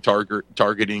specifically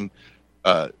targeting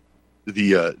the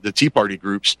Tea Party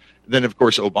groups. And then, of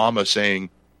course, Obama saying,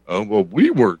 "Oh, well, we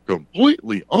were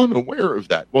completely unaware of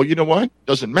that." Well, you know what?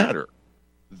 Doesn't matter.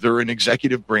 They're an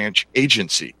executive branch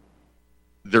agency.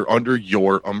 They're under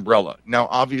your umbrella. Now,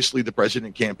 obviously, the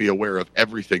president can't be aware of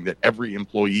everything that every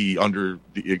employee under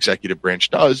the executive branch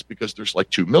does, because there's like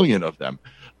 2 million of them.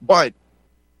 But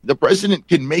the president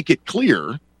can make it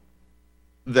clear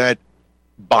that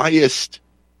biased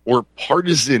or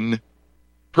partisan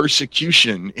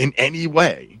persecution in any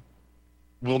way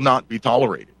will not be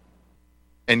tolerated.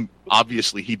 And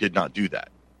obviously, he did not do that.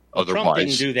 Otherwise, Trump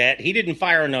didn't do that. He didn't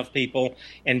fire enough people,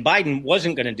 and Biden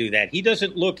wasn't going to do that. He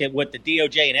doesn't look at what the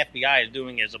DOJ and FBI is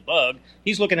doing as a bug.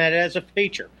 He's looking at it as a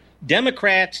feature.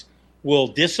 Democrats will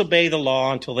disobey the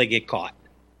law until they get caught.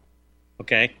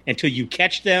 Okay, until you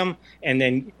catch them, and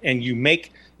you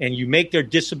make their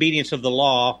disobedience of the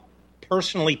law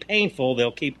personally painful,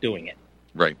 they'll keep doing it.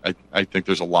 Right. I think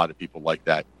there's a lot of people like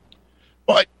that.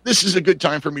 But this is a good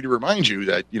time for me to remind you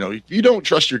that, if you don't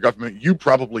trust your government, you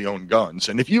probably own guns.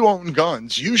 And if you own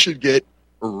guns, you should get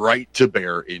Right to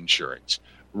Bear insurance.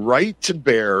 Right to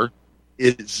Bear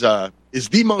is the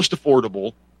most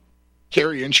affordable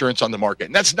carry insurance on the market.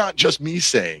 And that's not just me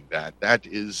saying that. That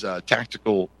is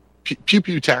Pew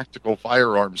Pew Tactical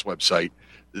Firearms website.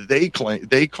 They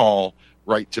call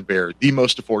Right to Bear the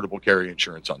most affordable carry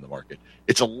insurance on the market.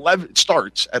 It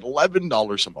starts at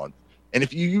 $11 a month. And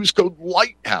if you use code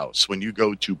Lighthouse when you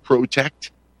go to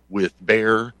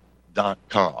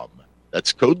protectwithbear.com,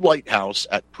 that's code Lighthouse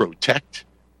at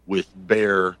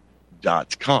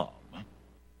protectwithbear.com,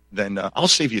 then I'll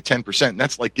save you 10%. And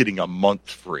that's like getting a month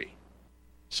free.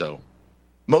 So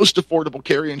most affordable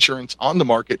carry insurance on the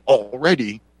market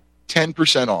already,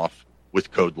 10% off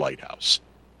with code Lighthouse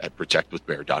at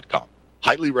protectwithbear.com.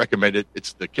 Highly recommend it.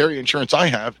 It's the carry insurance I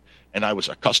have, and I was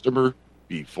a customer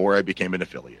before I became an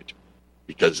affiliate,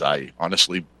 because I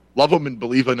honestly love them and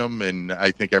believe in them, and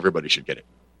I think everybody should get it.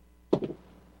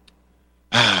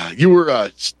 You were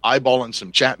eyeballing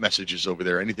some chat messages over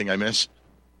there. Anything I miss?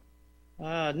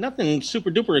 Nothing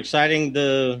super duper exciting.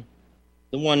 The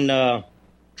one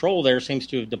troll there seems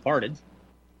to have departed.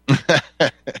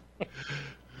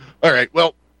 All right.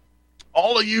 Well,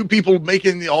 all of you people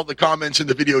making all the comments in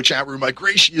the video chat room, I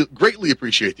greatly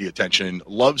appreciate the attention.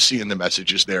 Love seeing the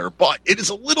messages there. But it is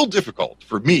a little difficult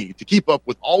for me to keep up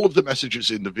with all of the messages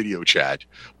in the video chat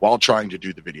while trying to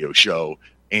do the video show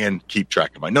and keep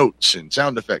track of my notes and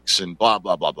sound effects and blah,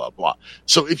 blah, blah, blah, blah.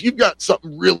 So if you've got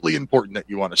something really important that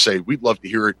you want to say, we'd love to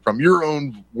hear it from your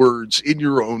own words in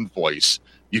your own voice.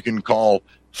 You can call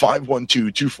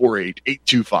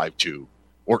 512-248-8252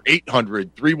 or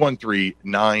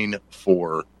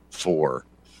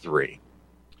 800-313-9443.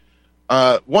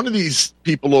 One of these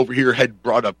people over here had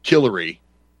brought up Hillary,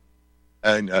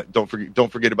 and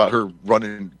don't forget about her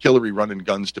Hillary running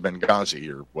guns to Benghazi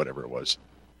or whatever it was.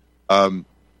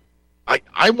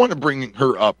 I want to bring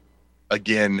her up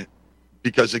again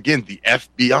because, again, the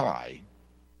FBI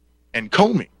and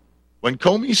Comey. When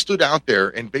Comey stood out there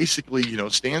and basically,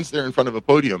 stands there in front of a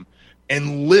podium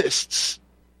and lists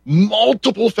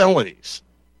multiple felonies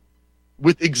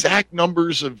with exact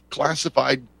numbers of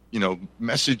classified,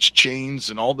 message chains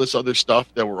and all this other stuff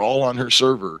that were all on her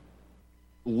server,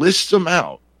 lists them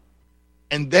out,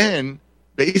 and then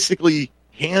basically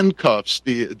handcuffs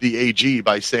the AG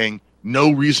by saying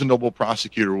no reasonable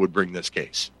prosecutor would bring this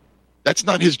case. That's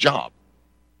not his job.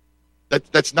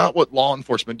 That's not what law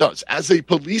enforcement does. As a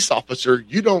police officer,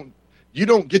 you don't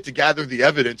get to gather the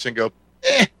evidence and go,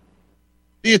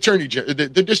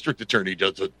 the district attorney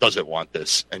doesn't want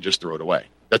this and just throw it away.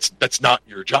 That's not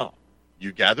your job.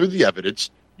 You gather the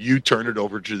evidence, you turn it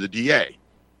over to the DA.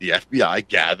 The FBI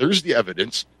gathers the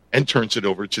evidence and turns it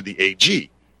over to the AG.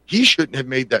 He shouldn't have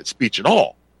made that speech at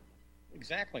all.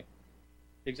 Exactly.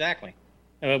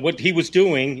 What he was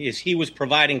doing is he was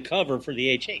providing cover for the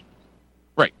AG.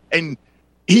 Right. And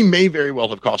he may very well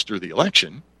have cost her the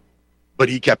election, but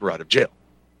he kept her out of jail.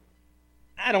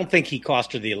 I don't think he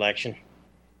cost her the election.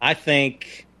 I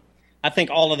think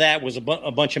all of that was a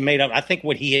bunch of made up. I think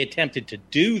what he attempted to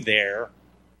do there,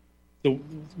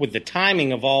 with the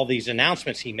timing of all these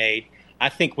announcements he made, I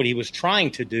think what he was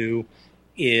trying to do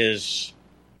is,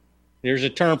 there's a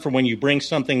term for when you bring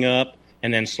something up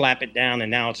and then slap it down, and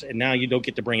now you don't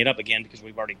get to bring it up again because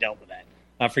we've already dealt with that.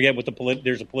 I forget what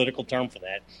there's a political term for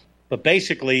that, but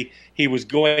basically he was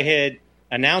go ahead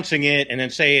announcing it and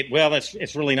then say it. Well,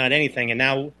 it's really not anything, and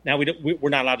now we're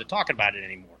not allowed to talk about it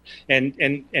anymore. And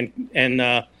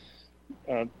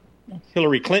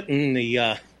Hillary Clinton,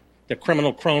 the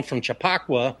criminal crone from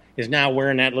Chappaqua, is now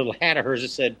wearing that little hat of hers that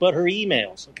said "but her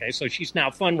emails." Okay, so she's now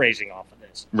fundraising off of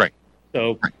this. Right.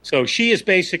 So she is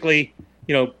basically,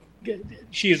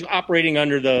 she is operating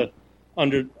under the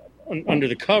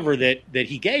cover that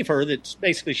he gave her. That's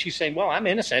basically, she's saying, well, I'm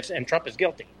innocent and Trump is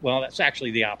guilty. Well, that's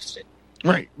actually the opposite.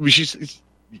 Right. She's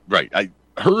right.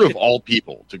 Her of all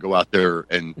people to go out there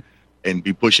and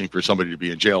be pushing for somebody to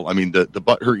be in jail. I mean,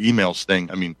 but her emails thing.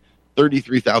 I mean,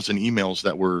 33,000 emails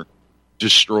that were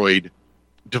destroyed,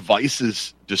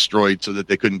 devices destroyed so that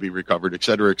they couldn't be recovered, et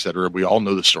cetera, et cetera. We all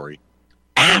know the story.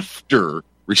 After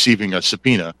receiving a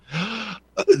subpoena.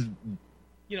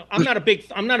 I'm not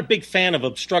a big fan of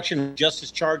obstruction of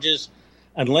justice charges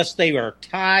unless they are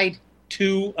tied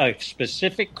to a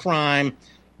specific crime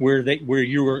where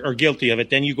you are guilty of it.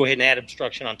 Then you go ahead and add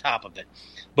obstruction on top of it.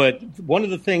 But one of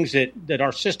the things that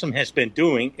our system has been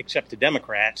doing, except the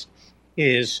Democrats,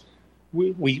 is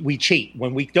we cheat.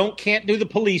 When we can't do the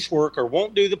police work or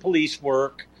won't do the police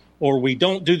work, or we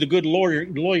don't do the good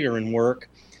lawyering work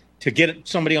to get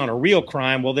somebody on a real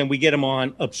crime, well, then we get them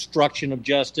on obstruction of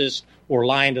justice or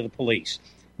lying to the police.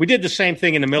 We did the same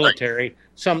thing in the military.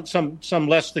 Right. Some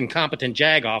less than competent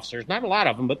JAG officers, not a lot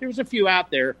of them, but there was a few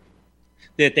out there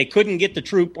that they couldn't get the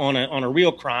troop on a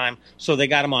real crime, so they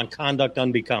got them on conduct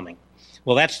unbecoming.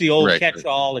 Well, that's the old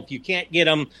catch-all. If you can't get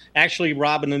them actually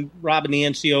robbing the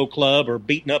NCO club or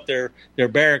beating up their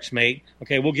barracks mate,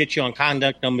 okay, we'll get you on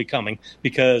conduct unbecoming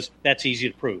because that's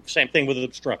easy to prove. Same thing with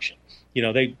obstruction.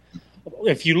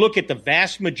 If you look at the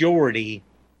vast majority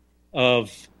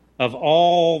of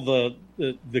all the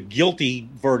guilty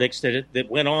verdicts that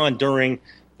went on during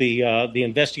the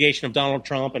investigation of Donald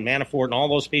Trump and Manafort and all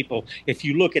those people, if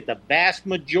you look at the vast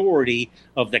majority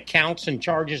of the counts and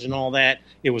charges and all that,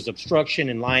 it was obstruction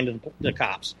and lying to the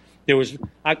cops. There was,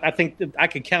 I think that I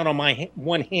could count on my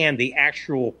one hand the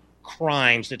actual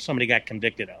crimes that somebody got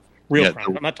convicted of. Real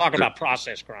crimes. I'm not talking about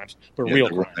process crimes, but real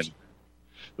crimes.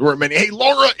 There weren't many. Hey,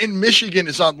 Laura in Michigan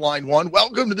is on line one.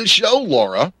 Welcome to the show,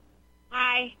 Laura.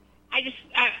 Hi. I just,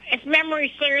 if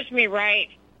memory serves me right,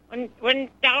 when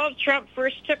Donald Trump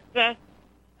first took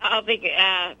all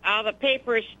the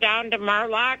papers down to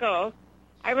Mar-a-Lago,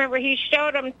 I remember he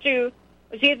showed them to,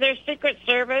 was either Secret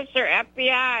Service or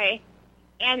FBI,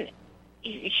 and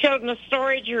he showed them the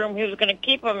storage room he was going to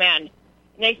keep them in. And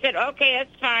they said, okay,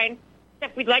 that's fine,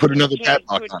 except we'd like Put to another change to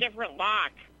padlock a on. different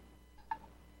lock.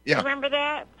 Yeah. Remember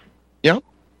that? Yeah.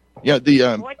 Yeah.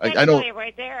 I know.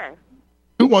 Right there.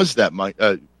 Who was that, Mike?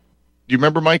 Do you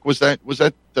remember, Mike? Was that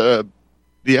the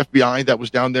FBI that was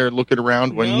down there looking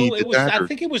around when he did that? I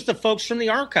think it was the folks from the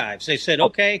archives. They said,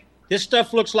 okay, this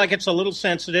stuff looks like it's a little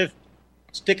sensitive.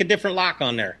 Stick a different lock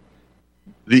on there.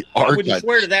 The I wouldn't archive.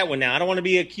 swear to that one now. I don't want to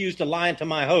be accused of lying to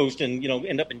my host and,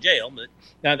 end up in jail.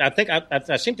 But I think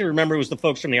I seem to remember it was the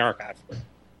folks from the archive.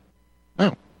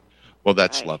 Oh, well,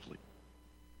 that's Right. lovely.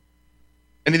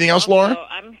 Anything else, Laura? Also,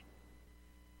 I'm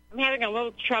having a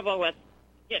little trouble with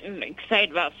getting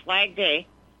excited about Flag Day.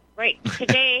 Right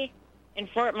today in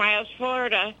Fort Myers,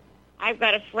 Florida, I've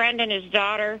got a friend and his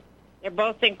daughter. They're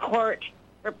both in court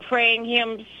for praying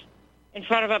hymns in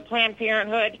front of a Planned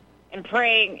Parenthood and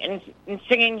praying and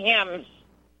singing hymns.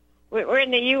 We're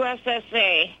in the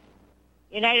USSA,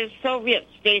 United Soviet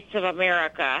States of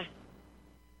America.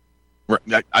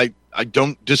 I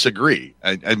don't disagree.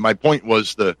 And my point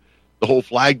was the whole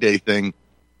Flag Day thing.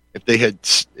 If they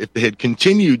had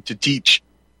continued to teach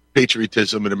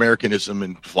patriotism and Americanism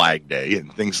and Flag Day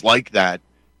and things like that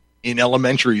in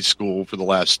elementary school for the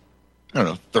last,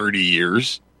 30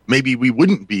 years, maybe we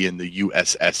wouldn't be in the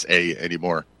USSA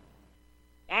anymore.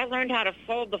 I learned how to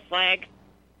fold the flag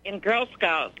in Girl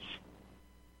Scouts.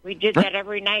 We did that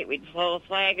every night. We'd fold the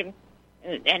flag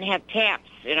and have taps,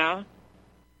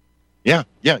 Yeah.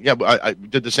 I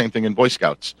did the same thing in Boy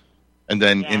Scouts, and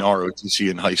then in ROTC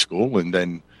in high school, and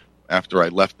then after I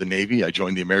left the Navy, I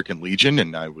joined the American Legion,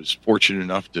 and I was fortunate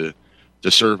enough to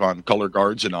serve on color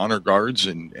guards and honor guards,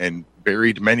 and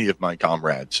buried many of my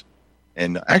comrades,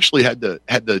 and actually had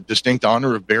the distinct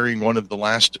honor of burying one of the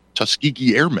last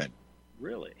Tuskegee Airmen.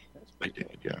 Really? I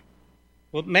did, yeah.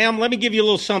 Well, ma'am, let me give you a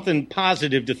little something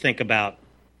positive to think about.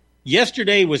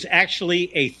 Yesterday was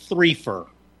actually a threefer.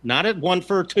 Not a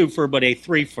one-fer, two-fer, but a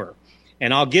three-fer.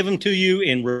 And I'll give them to you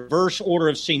in reverse order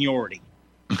of seniority.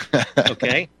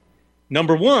 Okay?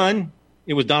 Number one,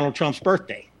 it was Donald Trump's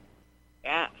birthday.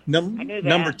 Yeah, I knew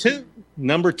that.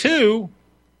 Number two,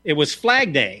 it was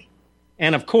Flag Day.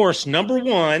 And, of course, number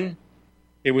one,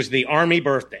 it was the Army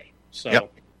birthday. So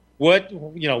Yep.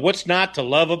 what's not to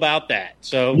love about that?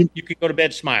 So you can go to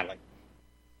bed smiling.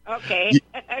 Okay.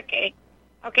 Okay,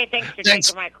 thanks for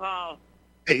taking my call.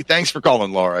 Hey, thanks for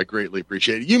calling, Laura. I greatly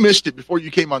appreciate it. You missed it before you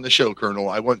came on the show, Colonel.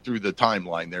 I went through the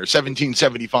timeline there.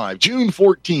 1775, June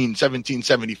 14,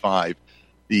 1775,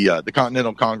 the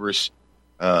Continental Congress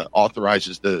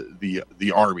authorizes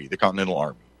the Army, the Continental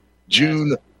Army.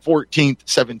 June 14th,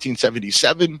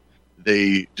 1777,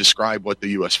 they describe what the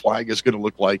U.S. flag is going to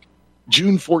look like.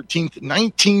 June 14th,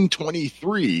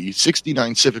 1923,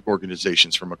 69 civic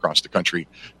organizations from across the country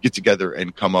get together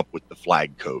and come up with the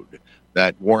flag code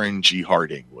that Warren G.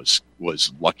 Harding was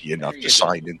lucky enough to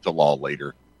sign into law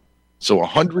later. So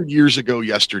 100 years ago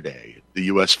yesterday, the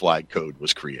U.S. flag code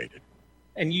was created.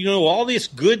 And all this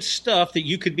good stuff that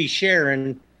you could be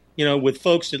sharing, with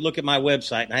folks that look at my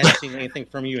website, and I haven't seen anything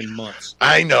from you in months.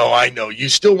 I know. You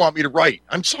still want me to write.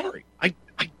 I'm sorry. I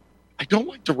don't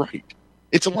like to write.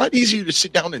 It's a lot easier to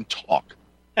sit down and talk.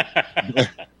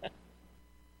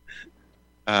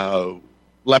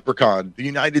 Leprechaun, the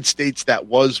United States that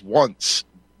was once,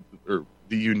 or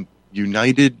the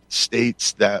United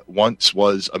States that once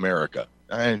was America.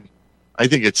 I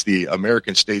think it's the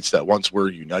American states that once were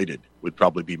united would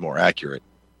probably be more accurate.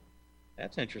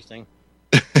 That's interesting.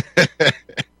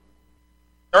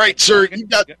 All right, sir, you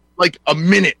got like a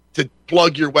minute to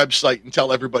plug your website and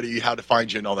tell everybody how to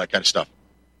find you and all that kind of stuff.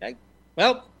 Okay.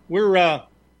 Well, we're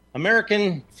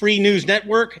American Free News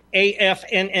Network,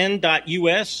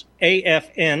 AFNN.US,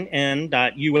 AFNN.US,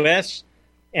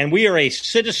 and we are a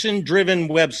citizen-driven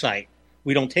website.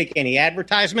 We don't take any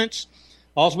advertisements.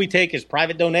 All we take is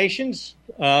private donations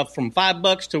from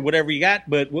 $5 to whatever you got.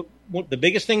 But the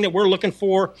biggest thing that we're looking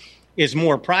for is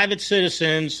more private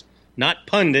citizens, not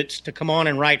pundits, to come on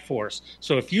and write for us.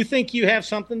 So if you think you have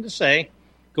something to say,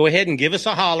 go ahead and give us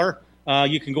a holler.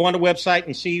 You can go on the website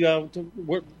and see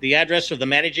the address of the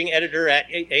managing editor at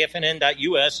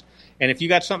afnn.us. And if you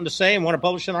got something to say and want to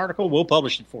publish an article, we'll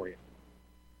publish it for you.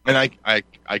 And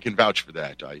I can vouch for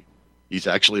that. He's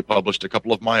actually published a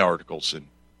couple of my articles, and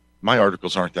my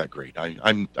articles aren't that great.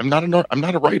 I'm not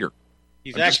a writer.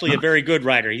 He's actually a very good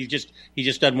writer. He just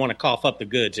doesn't want to cough up the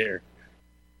goods here.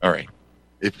 All right,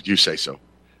 if you say so.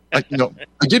 I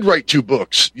did write 2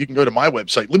 books. You can go to my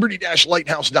website,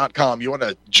 liberty-lighthouse.com. You want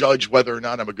to judge whether or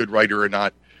not I'm a good writer or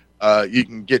not. You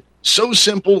can get So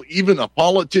Simple Even a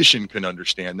Politician Can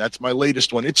Understand. That's my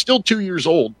latest one. It's still 2 years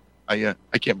old. I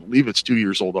can't believe it's 2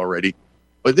 years old already.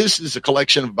 But this is a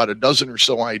collection of about a dozen or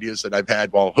so ideas that I've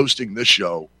had while hosting this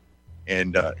show.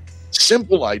 And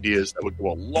simple ideas that would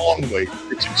go a long way to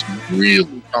fixing some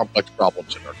really complex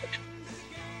problems in our country.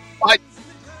 But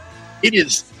it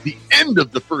is the end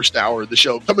of the first hour of the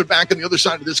show. Coming back on the other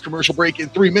side of this commercial break in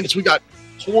 3 minutes, we got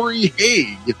Corey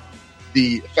Haig,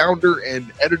 the founder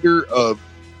and editor of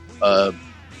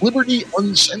Liberty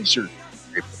Uncensored.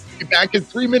 Be back in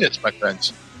 3 minutes, my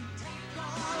friends. Take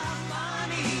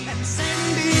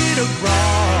America back.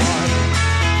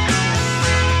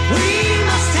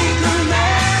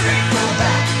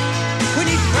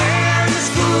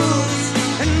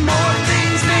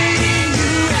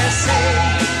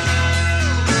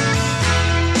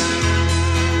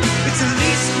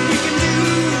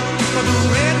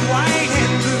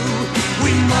 We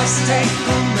must take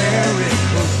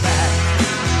America back.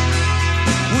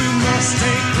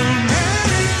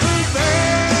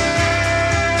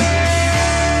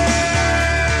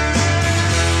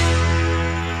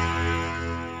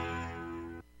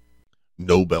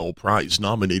 Nobel Prize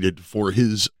nominated for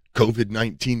his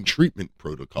COVID-19 treatment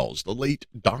protocols, the late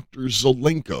Dr.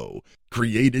 Zelenko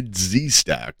created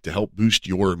Z-Stack to help boost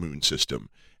your immune system.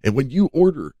 And when you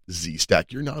order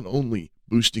Z-Stack, you're not only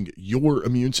boosting your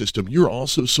immune system, you're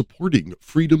also supporting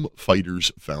Freedom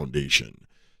Fighters Foundation.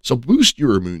 So boost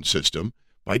your immune system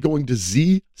by going to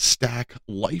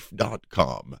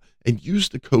zstacklife.com and use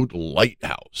the code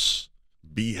Lighthouse.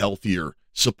 Be healthier.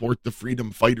 Support the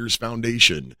Freedom Fighters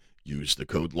Foundation. Use the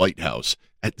code Lighthouse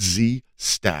at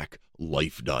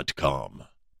zstacklife.com.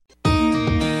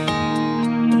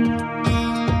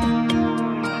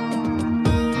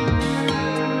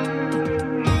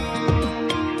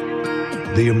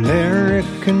 The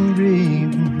American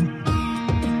dream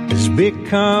has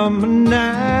become a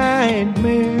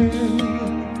nightmare.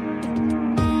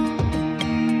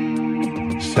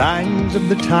 Signs of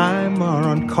the time are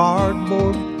on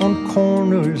cardboard on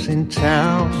corners in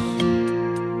town.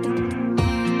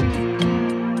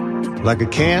 Like a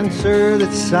cancer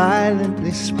that's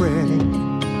silently spreading,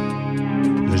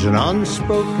 there's an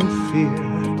unspoken fear.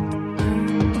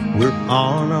 We're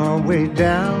on our way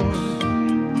down.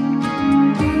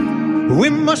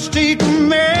 We must take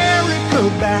America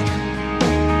back.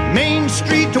 Main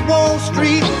Street to Wall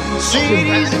Street,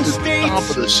 cities and states. Top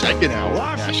of the second hour,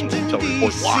 National Intel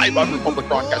Report, live on Republic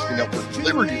Broadcasting Network,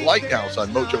 Liberty Lighthouse on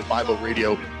Mojo 50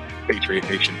 Radio, Patriot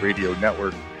Nation Radio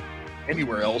Network.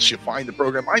 Anywhere else you find the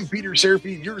program. I'm Peter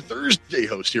Serafine, your Thursday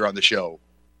host here on the show.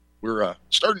 We're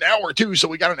starting hour 2, so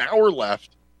we got an hour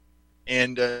left.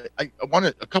 And I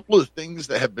wanted a couple of things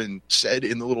that have been said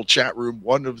in the little chat room.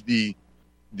 One of the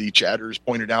chatters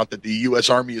pointed out that the U.S.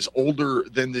 Army is older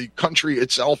than the country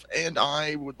itself, and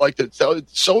I would like to tell you,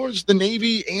 so is the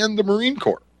Navy and the Marine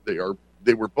Corps.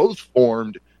 They were both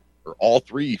formed, or all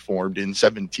three formed in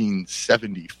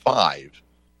 1775.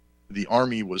 The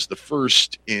Army was the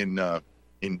first in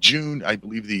June. I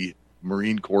believe the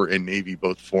Marine Corps and Navy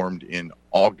both formed in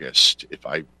August, if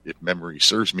memory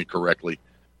serves me correctly.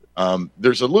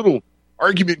 There's a little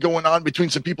argument going on between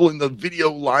some people in the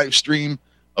video live stream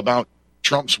about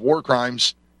Trump's war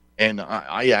crimes, and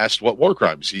I asked what war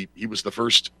crimes. He was the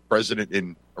first president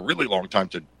in a really long time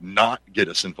to not get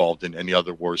us involved in any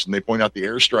other wars, and they point out the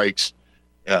airstrikes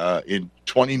in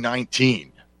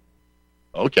 2019.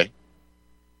 Okay.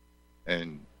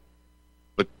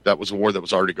 But that was a war that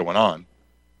was already going on.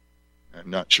 I'm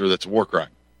not sure that's a war crime.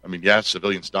 I mean, yeah,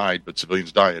 civilians died, but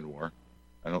civilians die in war.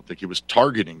 I don't think he was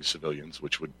targeting civilians,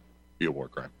 which would be a war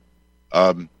crime.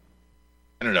 I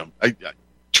don't know.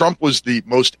 Trump was the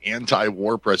most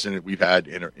anti-war president we've had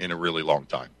in a really long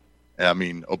time. I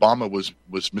mean, Obama was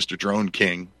Mr. Drone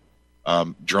King,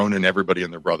 droning everybody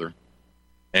and their brother.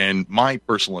 And my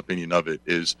personal opinion of it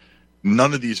is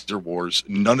none of these are wars.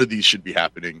 None of these should be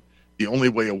happening. The only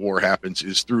way a war happens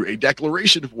is through a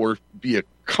declaration of war via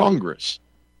Congress.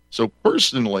 So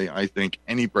personally, I think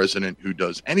any president who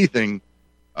does anything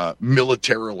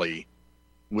militarily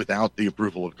without the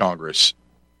approval of Congress,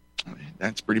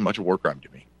 that's pretty much a war crime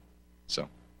to me. So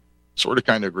sort of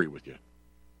kind of agree with you.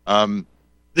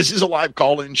 This is a live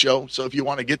call-in show, so if you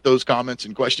want to get those comments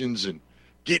and questions and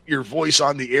get your voice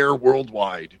on the air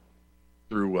worldwide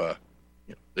through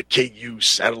the KU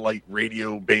satellite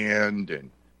radio band and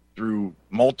through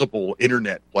multiple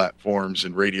internet platforms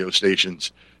and radio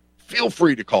stations, feel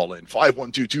free to call in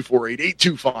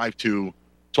 512-248-8252,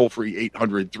 toll free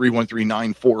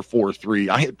 800-313-9443.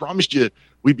 I had promised you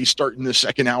we'd be starting the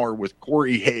second hour with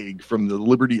Corey Haig from the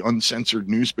Liberty Uncensored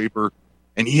newspaper,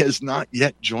 and he has not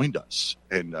yet joined us.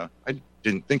 And I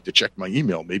didn't think to check my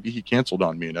email. Maybe he canceled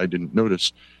on me and I didn't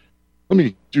notice. Let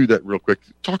me do that real quick.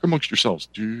 Talk amongst yourselves.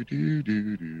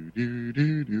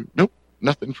 Nope,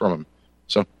 nothing from him.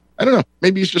 So I don't know.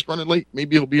 Maybe he's just running late.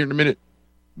 Maybe he'll be here in a minute.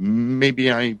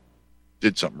 Maybe I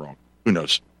did something wrong. Who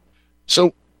knows?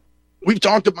 So we've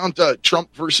talked about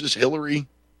Trump versus Hillary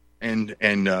and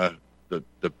the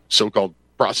so-called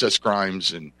process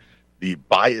crimes and the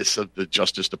bias of the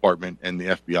Justice Department and the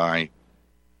FBI.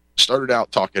 Started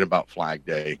out talking about Flag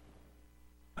Day.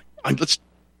 I'm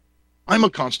I'm a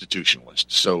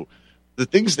constitutionalist, so the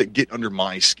things that get under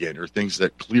my skin are things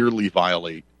that clearly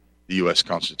violate the U.S.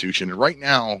 Constitution. And right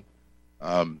now,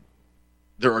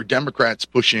 there are Democrats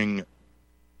pushing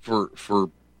for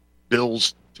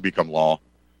bills to become law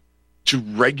to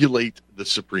regulate the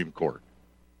Supreme Court.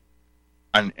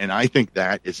 And I think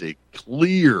that is a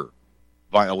clear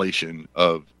violation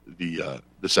of the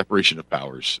separation of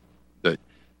powers, that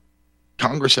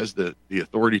Congress has the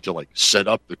authority to set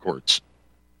up the courts,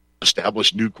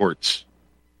 establish new courts.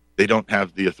 They don't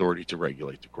have the authority to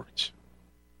regulate the courts.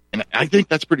 And I think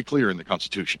that's pretty clear in the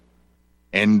Constitution.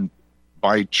 And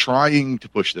by trying to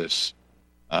push this,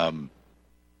 I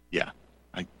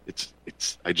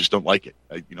just don't like it.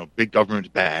 Big government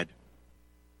is bad.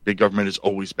 Big government is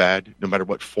always bad, no matter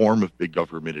what form of big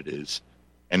government it is.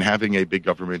 And having a big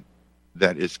government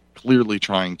that is clearly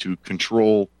trying to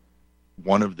control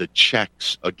one of the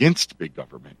checks against big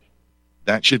government,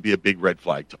 that should be a big red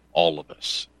flag to all of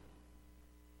us.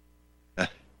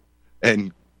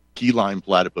 And key lime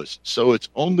platypus. So it's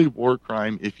only war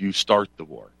crime if you start the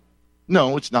war.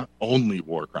 No, it's not only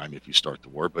war crime if you start the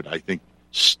war, but I think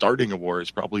starting a war is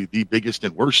probably the biggest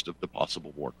and worst of the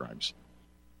possible war crimes.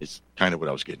 It's kind of what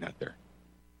I was getting at there.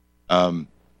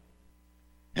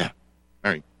 Yeah. All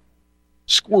right.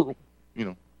 Squirrel,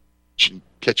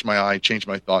 catch my eye, change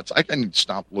my thoughts. I can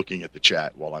stop looking at the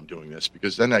chat while I'm doing this,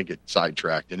 because then I get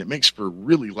sidetracked, and it makes for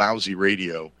really lousy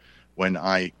radio when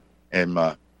I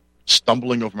am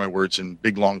stumbling over my words in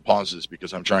big long pauses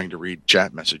because I'm trying to read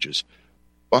chat messages.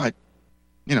 But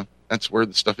that's where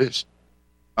the stuff is.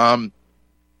 I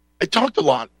talked a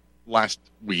lot last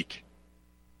week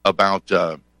about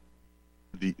the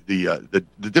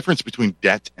difference between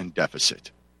debt and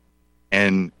deficit,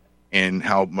 and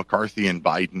how McCarthy and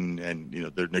Biden and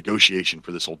their negotiation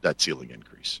for this whole debt ceiling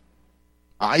increase.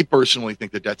 I personally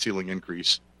think the debt ceiling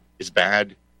increase is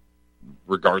bad,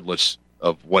 regardless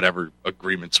of whatever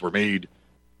agreements were made.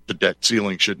 The debt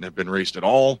ceiling shouldn't have been raised at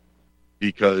all,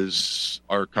 because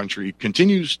our country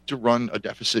continues to run a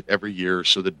deficit every year.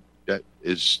 So the debt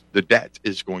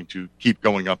is going to keep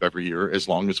going up every year as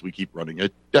long as we keep running a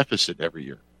deficit every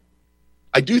year.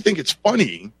 I do think it's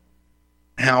funny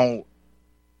how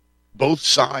both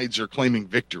sides are claiming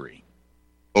victory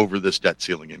over this debt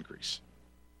ceiling increase.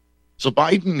 So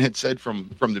Biden had said from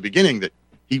the beginning that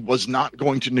he was not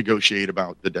going to negotiate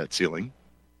about the debt ceiling,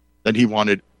 that he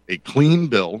wanted a clean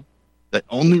bill that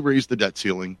only raised the debt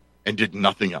ceiling and did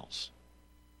nothing else.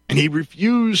 And he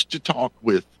refused to talk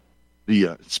with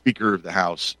the Speaker of the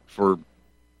House for,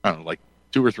 2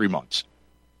 or 3 months.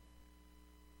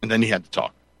 And then he had to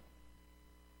talk.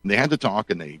 And they had to talk,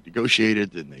 and they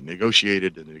negotiated,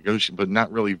 but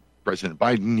not really President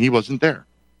Biden. He wasn't there.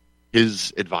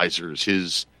 His advisors,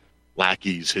 his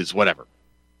lackeys, his whatever,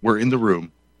 were in the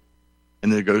room,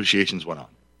 and the negotiations went on.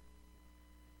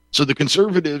 So the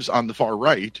conservatives on the far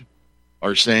right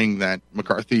are saying that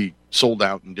McCarthy sold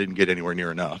out and didn't get anywhere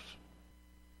near enough.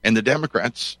 And the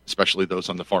Democrats, especially those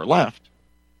on the far left,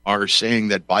 are saying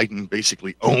that Biden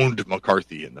basically owned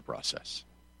McCarthy in the process.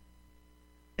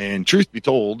 And truth be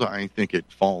told, I think it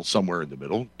falls somewhere in the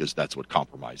middle, because that's what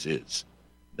compromise is.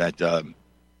 That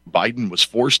Biden was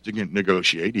forced to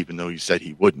negotiate, even though he said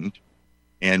he wouldn't.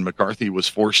 And McCarthy was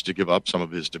forced to give up some of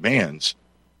his demands.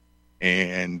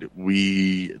 And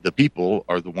we, the people,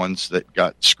 are the ones that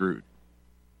got screwed.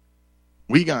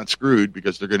 We got screwed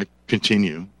because they're going to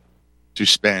continue to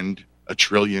spend $1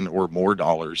 trillion or more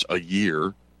dollars a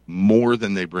year, more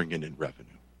than they bring in revenue.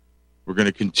 We're going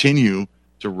to continue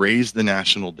to raise the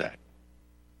national debt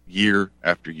year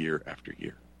after year after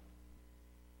year.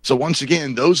 So once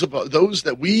again, those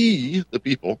that we, the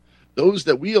people, those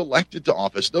that we elected to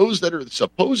office, those that are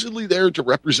supposedly there to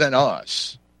represent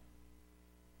us,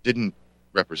 didn't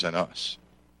represent us.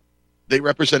 They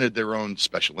represented their own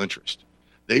special interest.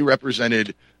 They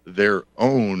represented their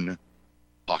own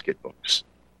pocketbooks.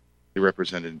 They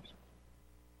represented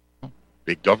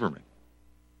big government.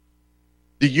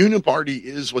 The uniparty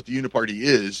is what the uniparty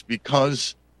is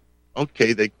because,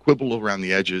 okay, they quibble around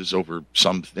the edges over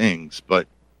some things, but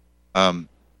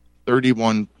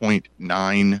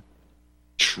 $31.9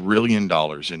 trillion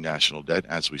in national debt,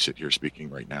 as we sit here speaking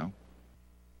right now,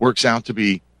 works out to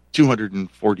be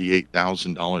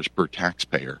 $248,000 per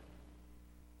taxpayer.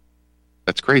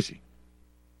 That's crazy.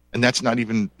 And that's not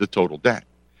even the total debt.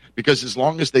 Because as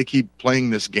long as they keep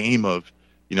playing this game of,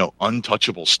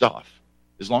 untouchable stuff,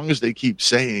 as long as they keep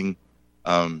saying,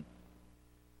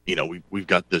 we've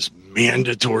got this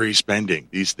mandatory spending,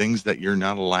 these things that you're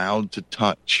not allowed to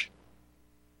touch,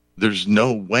 there's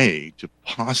no way to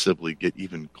possibly get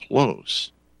even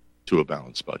close to a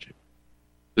balanced budget.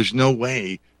 There's no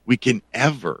way we can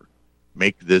ever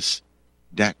make this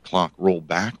debt clock roll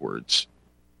backwards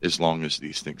as long as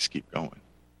these things keep going.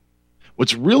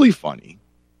 What's really funny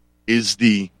is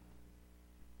we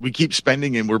keep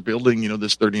spending and we're building,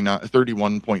 this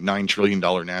 $31.9 trillion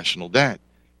national debt.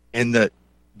 And the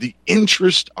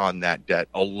interest on that debt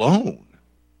alone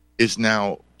is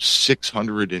now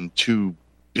 $602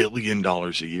 billion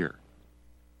a year.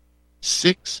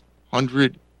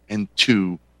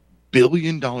 $602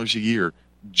 billion a year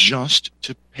just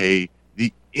to pay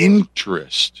the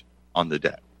interest on the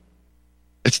debt.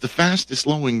 It's the fastest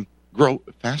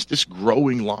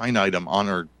growing line item on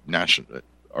our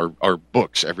our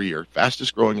books every year,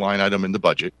 fastest growing line item in the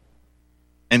budget.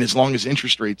 And as long as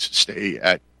interest rates stay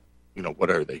at, what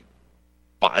are they,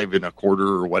 5.25%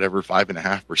 or whatever,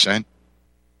 5.5%,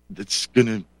 that's going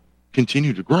to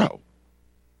continue to grow.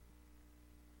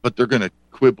 But they're going to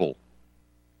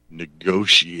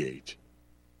negotiate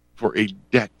for a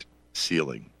debt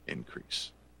ceiling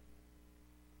increase.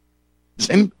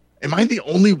 Am I the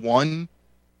only one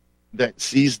that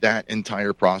sees that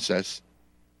entire process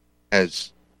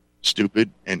as stupid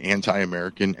and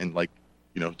anti-American and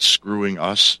screwing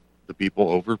us, the people,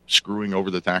 over, screwing over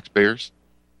the taxpayers?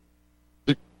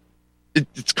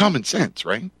 It's common sense,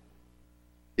 right?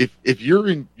 If you're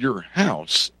in your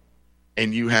house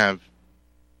and you have,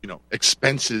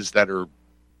 expenses that are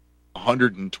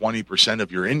 120%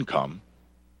 of your income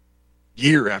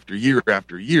year after year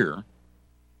after year,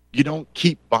 you don't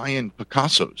keep buying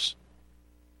Picassos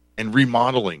and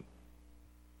remodeling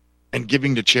and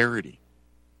giving to charity.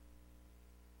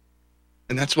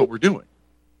 And that's what we're doing.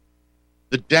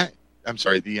 The debt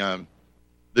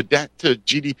to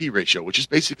GDP ratio, which is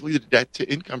basically the debt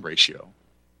to income ratio,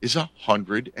 is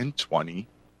 120%.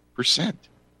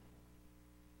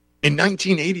 In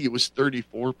 1980, it was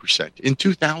 34%. In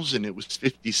 2000, it was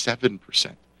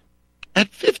 57%.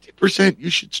 At 50%, you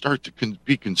should start to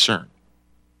be concerned.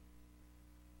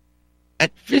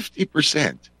 At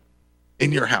 50%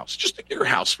 in your house, just take your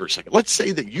house for a second. Let's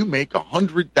say that you make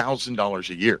 $100,000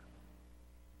 a year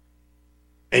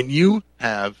and you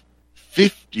have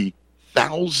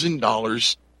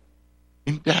 $50,000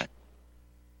 in debt.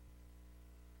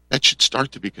 That should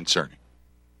start to be concerning.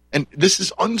 And this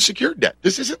is unsecured debt.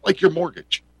 This isn't like your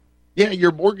mortgage. Yeah,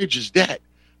 your mortgage is debt,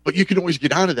 but you can always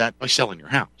get out of that by selling your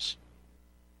house.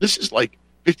 This is like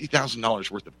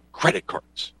 $50,000 worth of credit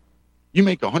cards. You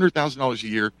make $100,000 a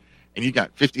year and you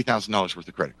got $50,000 worth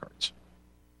of credit cards.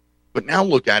 But now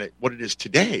look at it, what it is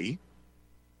today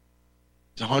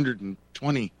is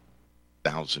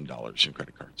 $120,000 in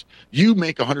credit cards. You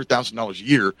make $100,000 a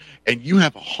year and you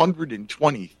have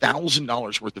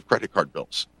 $120,000 worth of credit card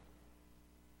bills.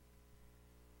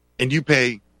 And you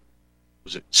pay,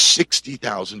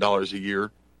 $60,000 a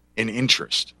year in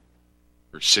interest,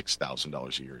 or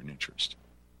 $6,000 a year in interest.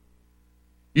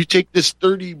 You take this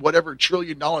 $30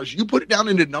 trillion, you put it down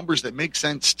into numbers that make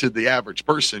sense to the average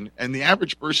person, and the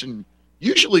average person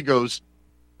usually goes,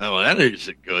 "Oh, that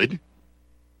isn't good."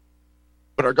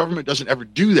 But our government doesn't ever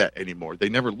do that anymore. They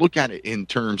never look at it in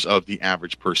terms of the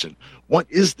average person. What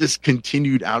is this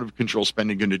continued out of control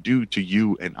spending going to do to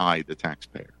you and I, the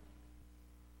taxpayer?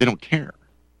 They don't care.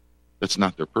 That's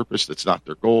not their purpose. That's not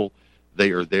their goal.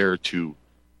 They are there to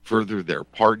further their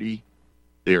party.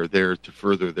 They are there to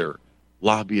further their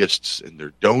lobbyists and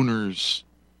their donors.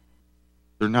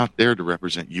 They're not there to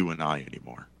represent you and I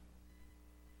anymore.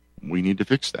 We need to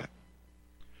fix that.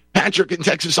 Patrick in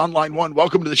Texas on line 1.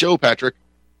 Welcome to the show, Patrick.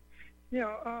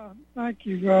 Yeah, thank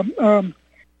you. This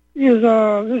is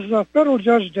a federal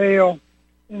Judge Dale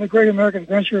in the Great American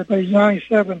Adventure, page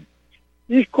 97.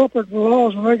 These corporate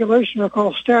laws and regulations are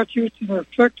called statutes and their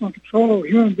effect on control of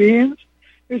human beings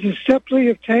is simply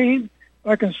obtained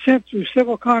by consent through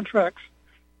civil contracts.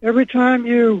 Every time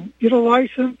you get a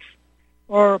license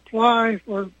or apply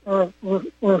for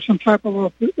some type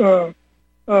of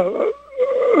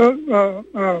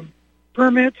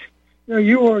permit,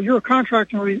 you're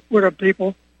contracting with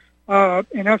people, and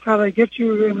that's how they get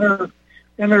you in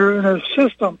their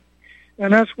system,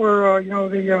 and that's where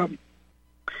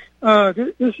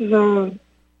this is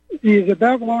the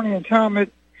Babylonian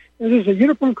Talmud. It is a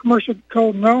uniform commercial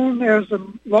code known as the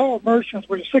Law of Merchants,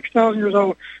 which is 6,000 years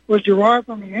old, was derived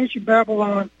from the ancient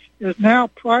Babylon. It is now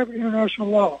private international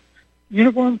law.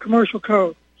 Uniform commercial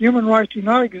code. Human rights do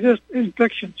not exist in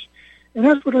fictions, and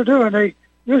that's what they're doing.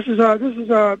 This is like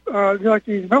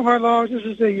the no-high laws. This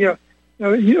is the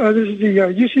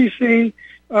UCC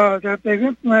that they've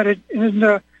implemented, and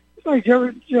it's like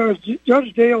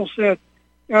Judge Dale said.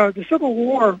 The Civil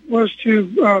War was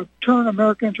to turn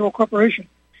America into a corporation,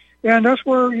 and that's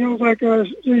where Roger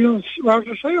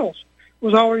Sales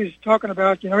was always talking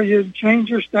about, you change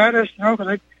your status,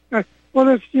 because well,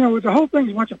 it's, the whole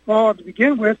thing's a bunch of fraud to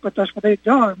begin with, but that's what they've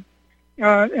done.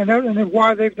 And then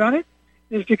why they've done it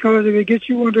is because it gets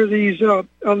you under these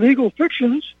illegal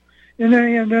fictions, and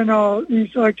then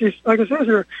these like I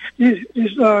said,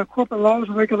 these corporate laws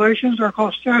and regulations are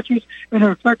called statutes, and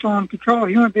their effect on control of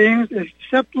human beings is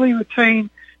acceptably retained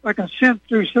by consent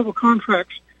through civil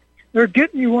contracts. They're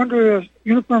getting you under a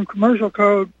uniform commercial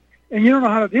code, and you don't know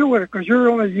how to deal with it because you're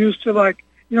only used to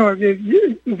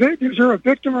is there a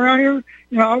victim around here?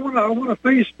 I want to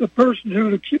face the person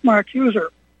who to keep my accuser.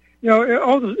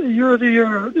 You're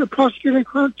the prosecuting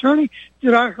attorney.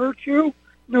 Did I hurt you?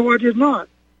 No, I did not.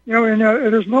 And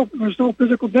there's no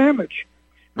physical damage.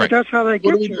 Right. But that's how they get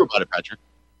you. What do we do about it, Patrick?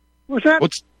 What's that?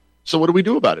 So what do we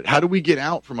do about it? How do we get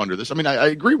out from under this? I mean, I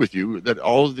agree with you that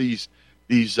all of the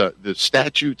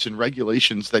statutes and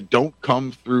regulations that don't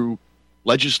come through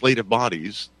legislative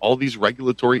bodies, all these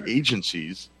regulatory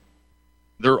agencies,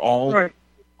 they're all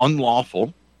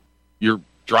unlawful. Your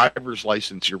driver's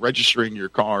license, you're registering your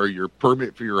car, your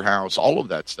permit for your house, all of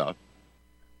that stuff.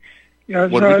 Yeah,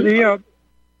 it was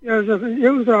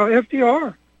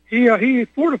FDR. He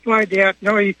fortified that. He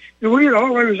always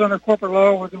was under corporate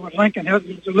law with Lincoln.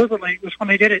 Deliberately was when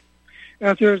they did it.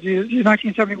 After the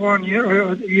 1971,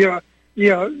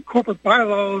 the corporate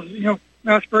bylaws,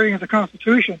 masquerading as the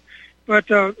Constitution. But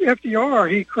FDR,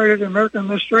 he created the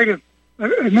American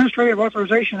Administrative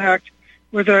Authorization Act,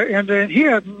 and he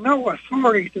had no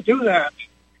authority to do that.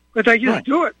 But they just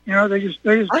do it. They just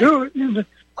do it. And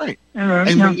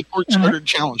when the court started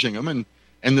challenging them,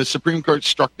 and the Supreme Court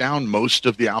struck down most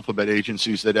of the alphabet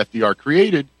agencies that FDR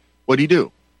created, what did he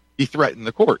do? He threatened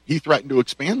the court. He threatened to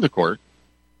expand the court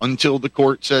until the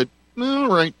court said, all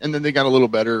right. And then they got a little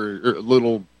better, or a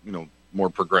little, more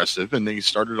progressive, and they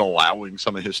started allowing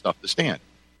some of his stuff to stand.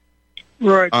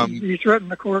 Right. He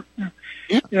threatened the court.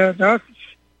 Yeah. That's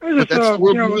the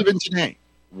world we live in today.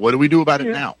 What do we do about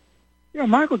it now? Yeah,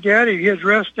 Michael Gaddy, he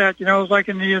addressed that, it was like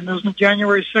in the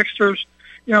January 6ers.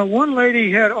 One lady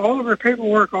had all of her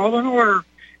paperwork all in order,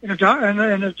 and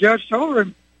the judge told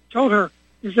her,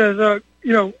 he says,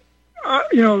 you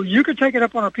can take it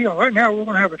up on appeal. Right now, we're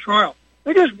going to have a trial.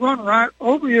 They just run right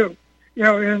over you,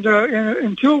 and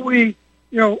until we,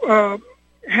 have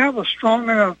a strong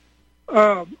enough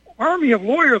army of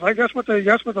lawyers. Like that's what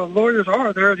the lawyers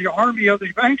are. They're the army of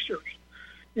the banksters,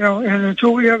 and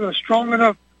until we have a strong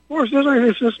enough force,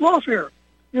 it's just lawfare.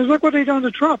 Look what they done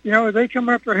to Trump. They come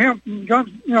after him and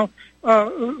guns.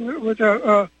 With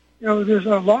this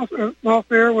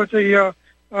lawfare with the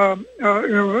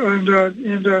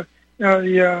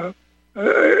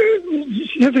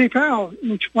Anthony Powell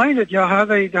explained it. How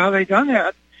they done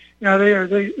that. They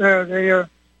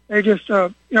just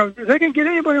they can get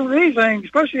anybody with anything,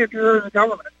 especially if you're in the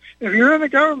government. If you're in the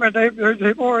government,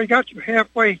 they've already got you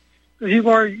halfway.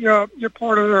 You're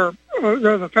part of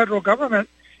the federal government,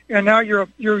 and now you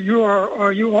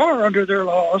are under their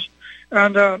laws,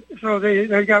 and so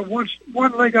they got one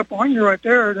leg up on you right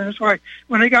there. And that's why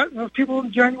when they got those people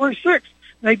on January 6th,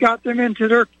 they got them into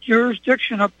their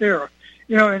jurisdiction up there.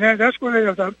 And that's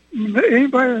where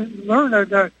anybody learn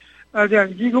that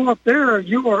you go up there,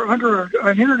 you are under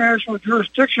an international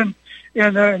jurisdiction,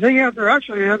 and they have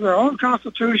their own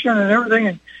constitution and everything.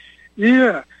 And he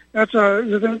had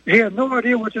no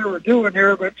idea what they were doing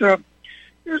there, but they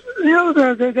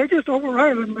just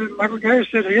override it. Michael Gay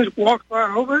said he just walked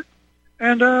right over it.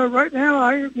 And right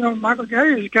now, Michael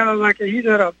Gay is kind of like he's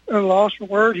at a loss for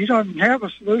words. He doesn't have a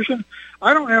solution.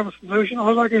 I don't have a solution.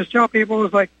 All I can tell people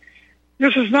is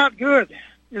this is not good.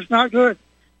 It's not good.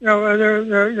 There's a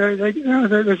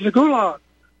gulag.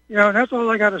 And that's all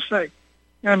I got to say.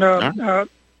 And I'll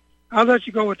let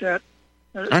you go with that.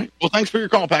 All right. Well, thanks for your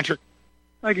call, Patrick.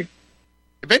 Thank you.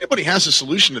 If anybody has a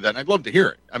solution to that, I'd love to hear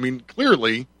it. I mean,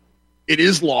 clearly, it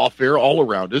is lawfare all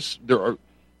around us. There are,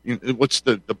 what's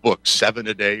the book, 7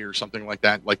 a day or something like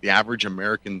that? Like the average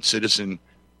American citizen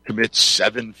commits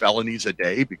 7 felonies a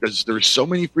day because there's so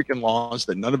many freaking laws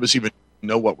that none of us even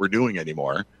know what we're doing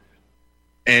anymore.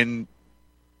 And,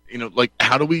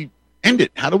 how do we end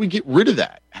it? How do we get rid of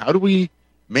that? How do we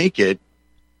make it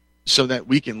so that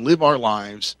we can live our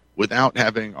lives without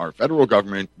having our federal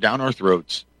government down our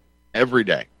throats every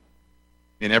day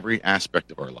in every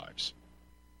aspect of our lives?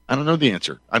 I don't know the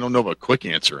answer. I don't know a quick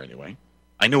answer anyway.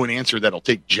 I know an answer that'll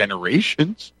take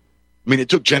generations. I mean, it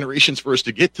took generations for us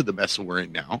to get to the mess we're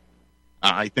in now.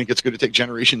 I think it's going to take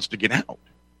generations to get out.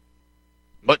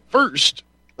 But first,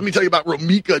 let me tell you about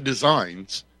Romika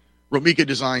Designs. Romika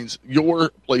Designs,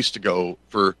 your place to go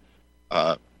for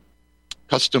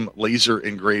custom laser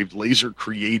engraved, laser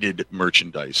created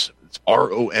merchandise. It's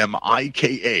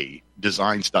ROMIKA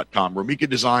designs.com. Romika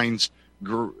Designs,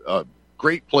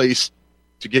 great place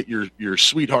to get your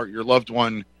sweetheart, your loved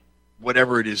one,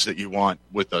 whatever it is that you want,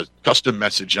 with a custom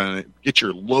message on it. Get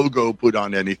your logo put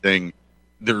on anything.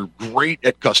 They're great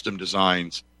at custom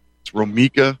designs. It's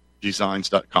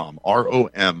RomikaDesigns.com.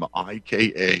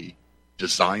 ROMIKA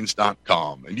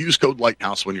designs.com. And use code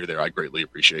Lighthouse when you're there. I greatly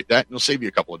appreciate that. And it'll save you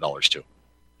a couple of dollars too.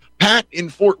 Pat in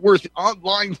Fort Worth on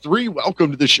line 3. Welcome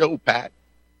to the show, Pat.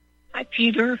 Hi,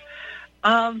 Peter.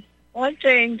 One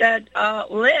thing that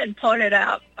Lynn pointed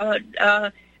out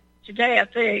today, I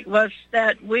think, was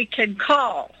that we can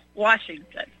call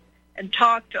Washington and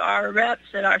talk to our reps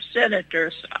and our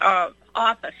senators'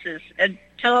 offices and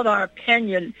tell them our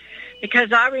opinion.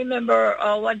 Because I remember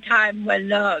one time when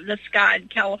this guy in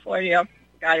California,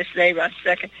 got his name right a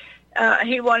second,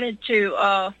 he wanted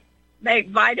to make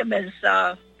vitamins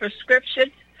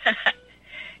prescription.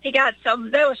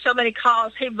 There were so many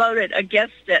calls, he voted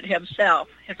against it himself,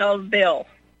 his own bill.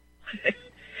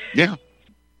 Yeah.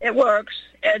 It works.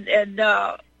 And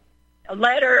a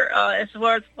letter is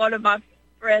worth. One of my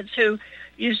friends who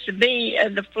used to be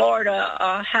in the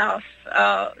Florida house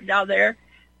down there,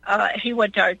 he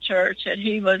went to our church, and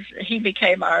he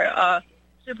became our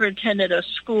superintendent of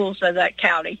schools in that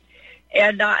county.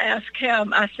 And I asked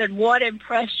him, I said, what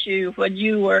impressed you when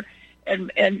you were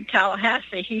in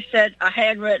Tallahassee? He said, a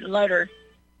handwritten letter,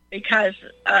 because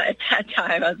at that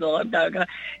time, I was a long time ago,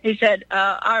 he said,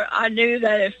 I knew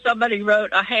that if somebody wrote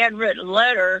a handwritten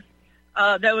letter,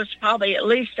 there was probably at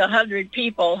least 100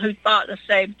 people who thought the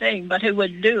same thing, but who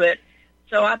wouldn't do it.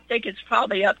 So I think it's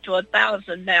probably up to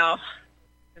 1,000 now,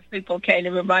 if people can't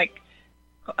even write.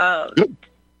 Good.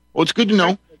 Well, it's good to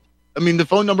know. I mean, the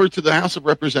phone number to the House of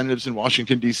Representatives in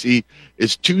Washington, D.C.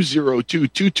 is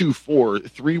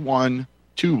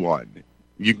 202-224-3121.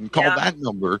 You can call that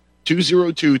number,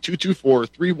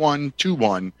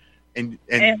 202-224-3121, and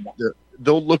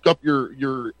they'll look up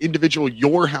your individual,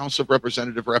 your House of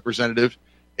representative,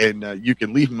 and you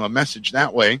can leave them a message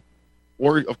that way.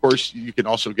 Or, of course, you can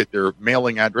also get their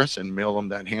mailing address and mail them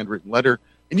that handwritten letter.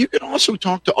 And you can also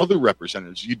talk to other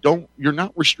representatives. You're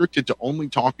not restricted to only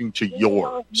talking to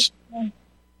yours.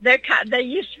 They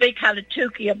used to be kind of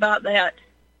toothy about that.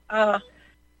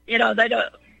 They don't.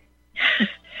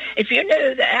 If you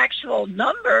knew the actual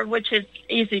number, which is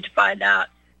easy to find out,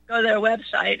 go to their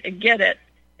website and get it,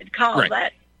 and call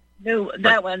that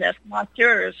one that's not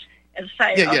yours, and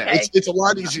say, okay. It's a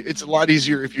lot easier. It's a lot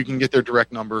easier if you can get their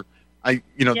direct number.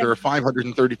 There are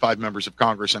 535 members of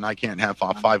Congress, and I can't have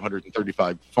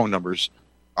 535 phone numbers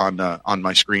on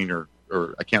my screen, or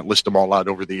I can't list them all out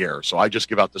over the air. So I just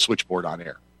give out the switchboard on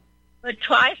air. But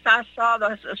twice I saw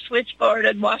the switchboard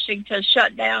in Washington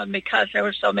shut down because there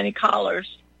were so many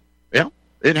callers. Yeah,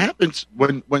 it happens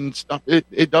when stuff.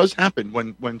 It does happen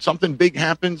when something big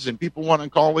happens and people want to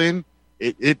call in.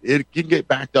 It can get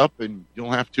backed up, and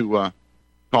you'll have to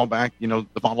call back, the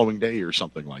following day or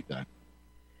something like that.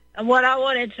 And what I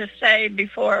wanted to say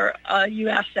before you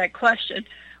asked that question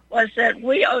was that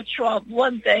we owe Trump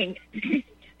one thing,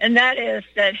 and that is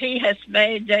that he has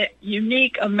made the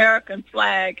unique American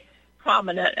flag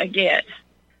prominent again.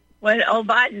 When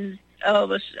Biden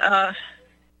was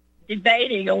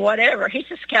debating or whatever, he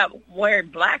just kept wearing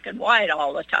black and white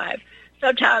all the time.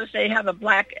 Sometimes they have a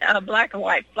black and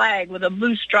white flag with a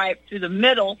blue stripe through the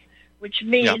middle, which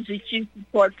means that you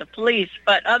support the police.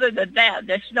 But other than that,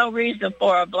 there's no reason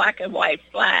for a black and white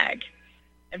flag.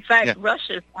 In fact,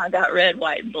 Russia's found out red,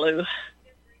 white, and blue.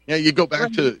 Yeah, you go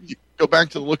back to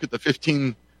look at the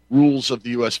 15 rules of the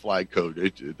U.S. flag code.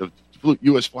 The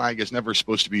U.S. flag is never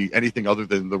supposed to be anything other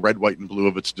than the red, white, and blue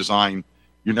of its design.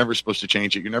 You're never supposed to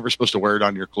change it. You're never supposed to wear it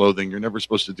on your clothing. You're never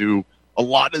supposed to do a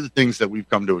lot of the things that we've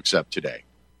come to accept today.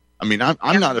 I mean,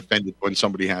 I'm not offended when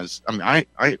somebody has. I mean, I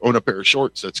own a pair of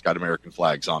shorts that's got American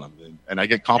flags on them, and I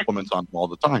get compliments on them all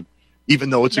the time,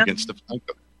 even though it's against the flag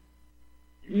code.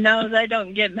 No, they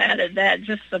don't get mad at that.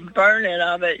 Just the burning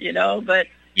of it, But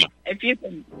if you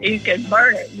can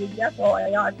burn it, you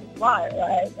definitely ought to fly it,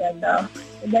 right? And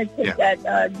they put that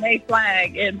gay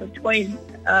flag in between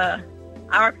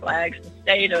our flags, the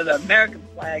state of the American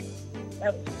flag.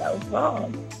 That was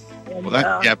wrong. And,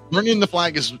 burning the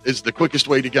flag is the quickest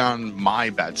way to get on my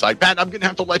bad side. Pat, I'm going to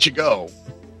have to let you go.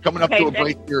 Coming up to a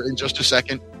break here in just a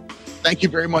second. Thank you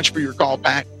very much for your call,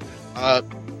 Pat.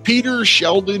 Peter,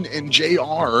 Sheldon, and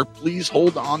JR, please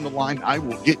hold on the line. I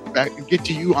will get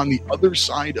to you on the other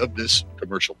side of this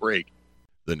commercial break.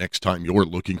 The next time you're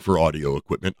looking for audio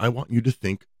equipment, I want you to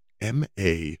think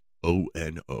MA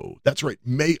That's right,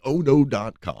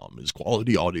 Mayono.com is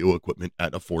quality audio equipment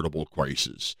at affordable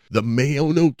prices. The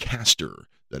Mayono caster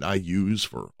that I use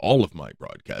for all of my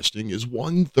broadcasting is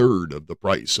 1/3 of the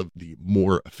price of the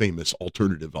more famous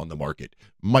alternative on the market.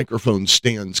 Microphones,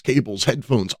 stands, cables,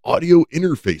 headphones, audio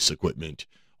interface equipment,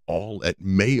 all at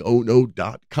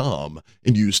Mayono.com,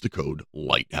 and use the code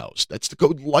Lighthouse. That's the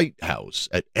code Lighthouse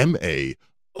at Maono.com.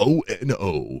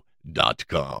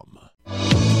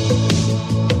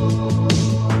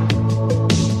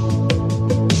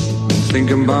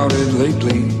 Thinking about it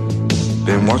lately,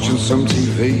 been watching some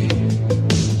TV,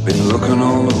 been looking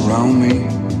all around me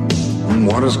and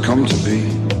what has come to be.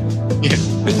 Yeah.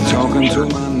 Been talking to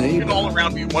my neighbor. Looking all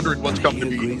around me, wondering what's come to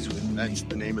be. That's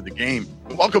the name of the game.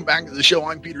 Welcome back to the show.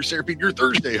 I'm Peter Serapine, your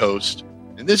Thursday host,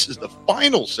 and this is the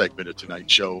final segment of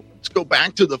tonight's show. Let's go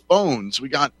back to the phones. We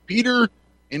got Peter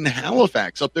in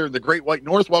Halifax, up there in the Great White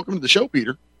North. Welcome to the show,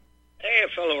 Peter. Hey,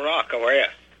 fellow Rock, how are you?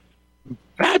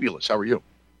 Fabulous. How are you?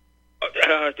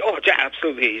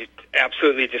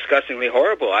 Absolutely disgustingly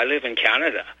horrible. I live in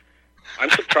Canada. I'm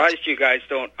surprised you guys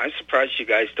don't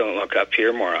look up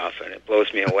here more often. It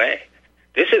blows me away.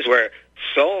 This is where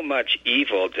so much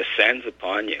evil descends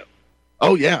upon you.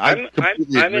 Oh yeah, I'm in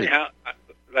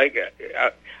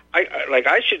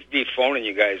I should be phoning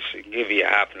you guys and give you a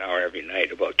half an hour every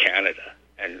night about Canada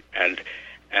and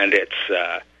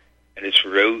its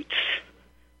roots.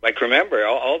 Like, remember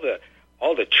all the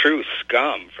true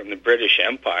scum from the British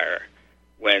Empire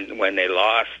when they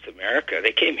lost America,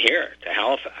 they came here to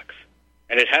Halifax,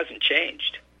 and it hasn't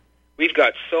changed. We've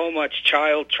got so much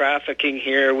child trafficking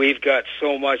here. We've got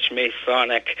so much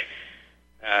Masonic,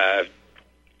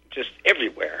 just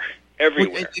everywhere.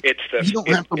 Everywhere. You don't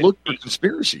have to look for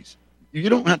conspiracies. You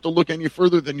don't have to look any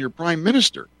further than your prime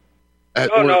minister.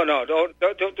 No.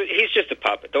 Don't. He's just a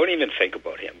puppet. Don't even think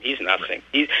about him. He's nothing.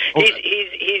 He's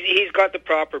got the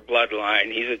proper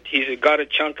bloodline. He's got a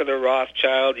chunk of the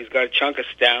Rothschild. He's got a chunk of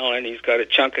Stalin. He's got a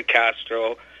chunk of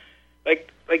Castro. Like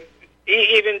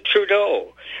even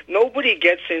Trudeau. Nobody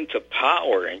gets into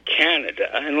power in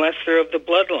Canada unless they're of the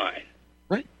bloodline.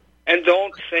 Right. And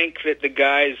don't think that the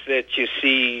guys that you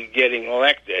see getting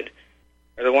elected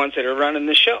are the ones that are running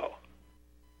the show.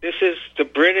 This is the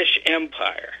British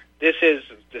Empire. This is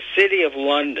the city of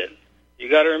London. You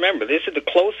got to remember, this is the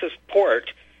closest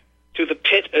port to the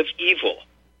pit of evil.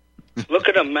 Look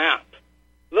at a map.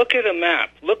 Look at a map.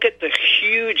 Look at the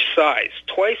huge size,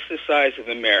 twice the size of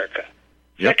America.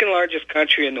 Yep. Second largest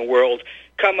country in the world.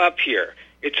 Come up here.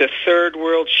 It's a third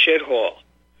world shithole.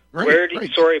 Right,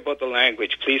 Sorry about the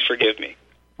language. Please forgive me.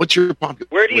 What's your population?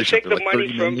 Where do you think the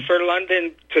money for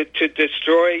London to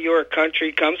destroy your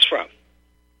country comes from?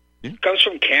 Yeah. It comes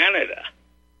from Canada.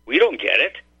 We don't get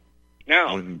it.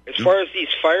 Now, as far as these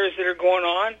fires that are going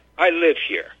on, I live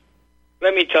here.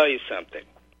 Let me tell you something.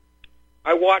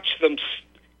 I watched them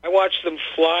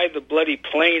fly the bloody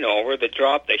plane over that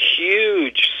dropped a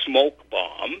huge smoke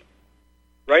bomb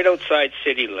right outside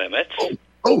city limits. Wait,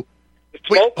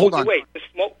 hold on. Wait.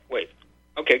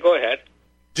 Okay, go ahead.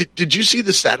 Did you see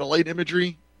the satellite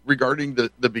imagery regarding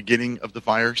the beginning of the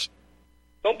fires?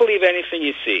 Don't believe anything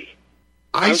you see.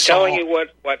 I'm telling you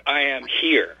what I am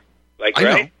here. I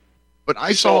know, but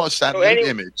I saw a satellite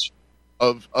image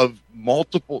of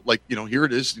multiple, here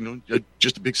it is,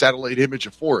 just a big satellite image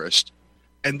of forest,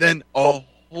 and then a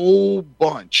whole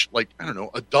bunch, a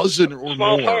dozen or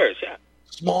small more. Fires, yeah.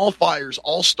 Small fires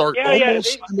all start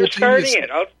almost simultaneously. They're starting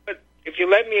it. But if you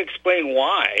let me explain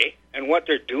why and what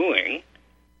they're doing,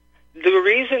 the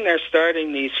reason they're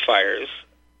starting these fires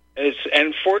is,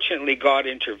 and fortunately God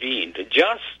intervened,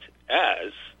 just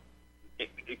as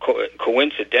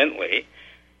coincidentally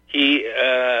he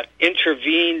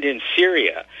intervened in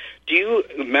Syria.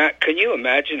 Can you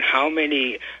imagine how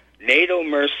many NATO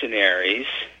mercenaries,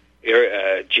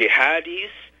 jihadis,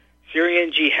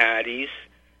 Syrian jihadis,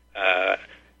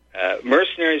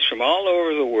 mercenaries from all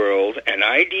over the world, and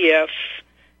IDF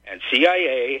and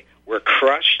CIA were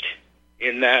crushed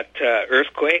in that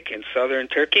earthquake in southern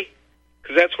Turkey?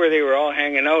 Because that's where they were all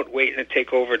hanging out waiting to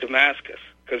take over Damascus.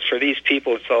 Because for these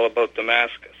people, it's all about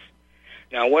Damascus.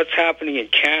 Now, what's happening in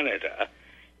Canada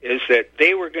is that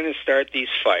they were going to start these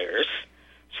fires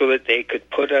so that they could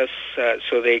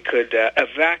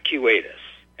evacuate us.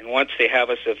 And once they have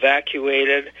us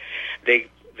evacuated, they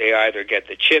either get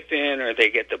the chip in or they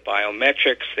get the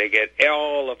biometrics. They get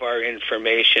all of our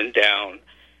information down,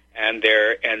 and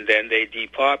then they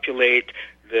depopulate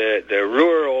the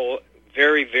rural,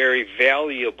 very, very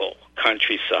valuable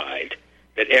countryside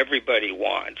that everybody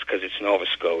wants because it's Nova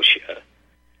Scotia,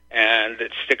 and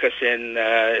stick us in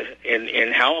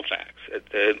Halifax,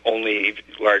 the only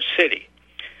large city.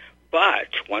 But,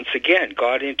 once again,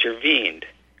 God intervened.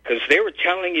 Because they were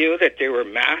telling you that there were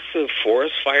massive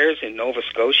forest fires in Nova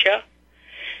Scotia.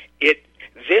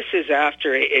 This is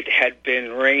after it had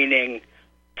been raining,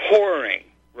 pouring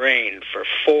rain for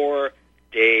 4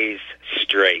 days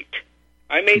straight.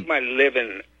 I made my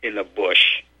living in the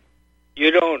bush.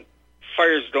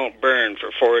 Fires don't burn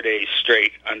for 4 days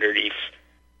straight underneath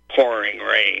pouring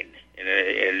rain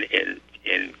in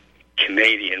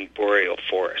Canadian boreal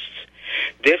forests.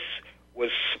 This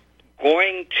was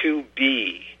going to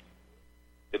be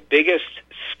the biggest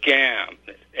scam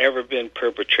that's ever been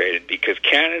perpetrated, because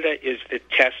Canada is the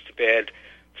test bed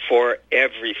for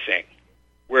everything.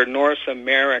 We're North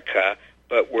America,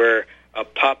 but we're a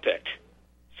puppet.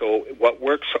 So what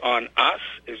works on us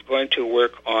is going to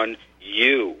work on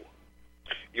you.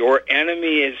 Your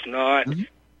enemy is not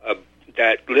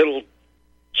that little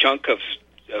chunk of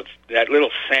that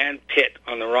little sand pit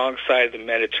on the wrong side of the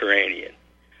Mediterranean.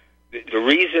 The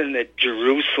reason that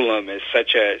Jerusalem is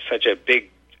such a big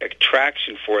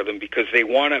attraction for them, because they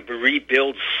want to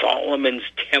rebuild Solomon's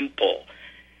temple.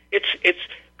 It's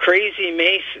crazy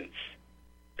Masons.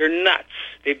 They're nuts.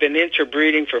 They've been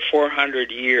interbreeding for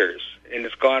 400 years, and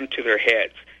it's gone to their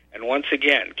heads. And once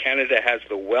again, Canada has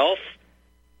the wealth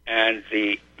and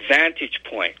the vantage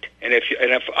point. And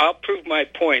if I'll prove my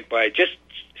point by just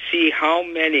see how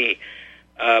many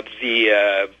of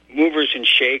the movers and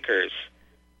shakers,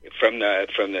 from the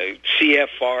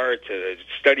CFR to the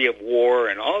study of war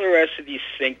and all the rest of these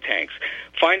think tanks,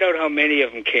 find out how many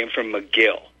of them came from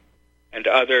McGill and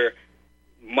other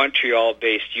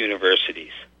Montreal-based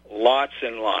universities. Lots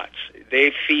and lots.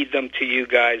 They feed them to you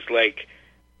guys like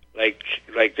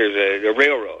there's a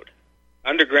railroad,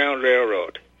 underground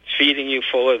railroad, feeding you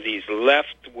full of these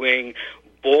left-wing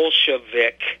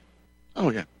Bolshevik.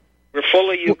 Oh yeah, we're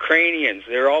full of Ukrainians.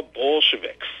 They're all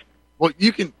Bolsheviks. Well,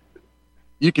 you can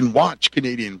watch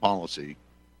Canadian policy,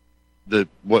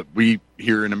 what we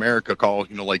here in America call,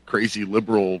 like crazy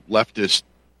liberal, leftist,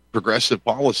 progressive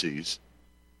policies.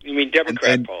 You mean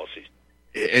Democrat policies?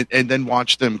 And then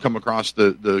watch them come across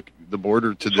the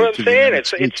border to that's the. What I'm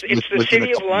saying. It's the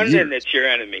city of London that's your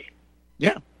enemy.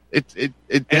 Yeah, it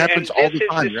happens all the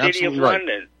time. You're absolutely right.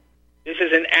 London. This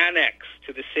is an annex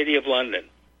to the city of London,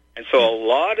 and so a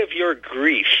lot of your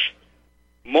grief,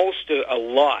 a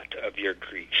lot of your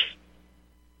grief,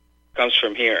 comes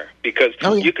from here, because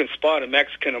you can spot a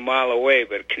Mexican a mile away,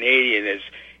 but a Canadian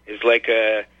is like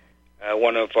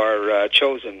one of our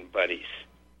chosen buddies.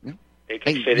 Yeah. They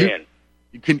can fit in.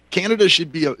 Canada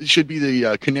should be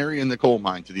the canary in the coal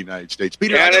mine to the United States.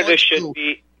 Peter, Canada should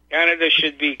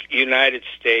be United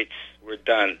States. We're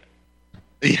done.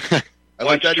 Yeah, I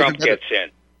like that. Trump even better.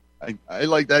 Gets in. I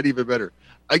like that even better.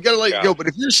 I gotta let you go, but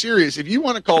if you're serious, if you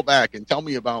want to call back and tell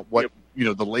me about what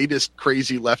the latest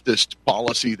crazy leftist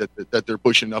policy that they're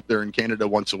pushing up there in Canada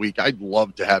once a week, I'd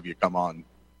love to have you come on,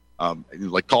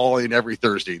 call in every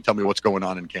Thursday and tell me what's going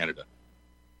on in Canada.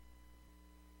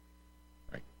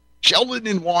 All right. Sheldon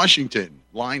in Washington,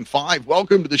 line 5.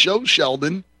 Welcome to the show,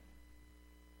 Sheldon.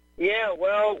 Yeah,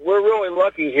 well, we're really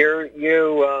lucky here.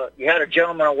 You had a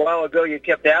gentleman a while ago. You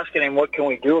kept asking him, what can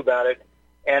we do about it?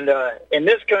 And in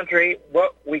this country,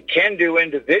 what we can do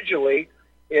individually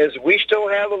is we still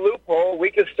have a loophole. We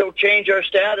can still change our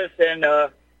status and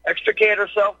extricate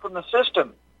ourselves from the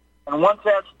system. And once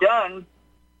that's done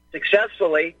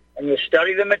successfully, and you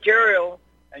study the material,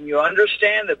 and you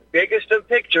understand the biggest of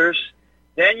pictures,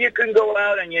 then you can go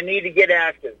out and you need to get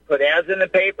active. Put ads in the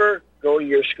paper, go to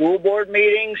your school board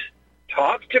meetings,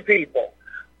 talk to people.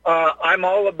 I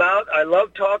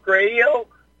love talk radio,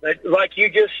 but like you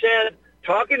just said,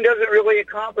 talking doesn't really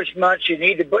accomplish much. You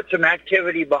need to put some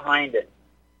activity behind it.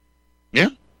 Yeah,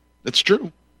 that's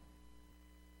true.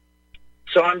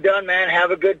 So I'm done, man.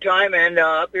 Have a good time. And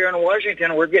up here in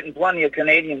Washington, we're getting plenty of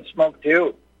Canadian smoke,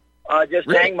 too.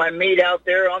 Just hang my meat out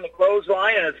there on the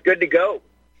clothesline, and it's good to go.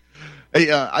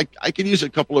 Hey, I can use a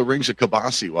couple of rings of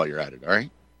Kabasi while you're at it, all right?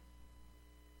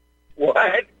 What?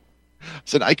 I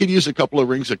said I could use a couple of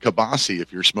rings of Kabasi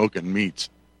if you're smoking meats.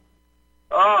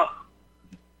 Oh,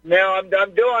 no, I'm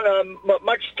doing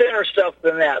much thinner stuff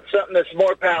than that, something that's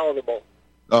more palatable.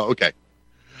 Oh, okay.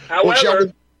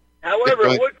 However,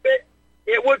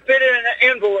 it would fit in an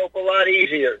envelope a lot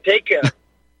easier. Take care.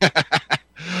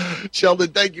 Sheldon,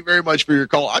 thank you very much for your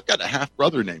call. I've got a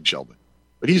half-brother named Sheldon,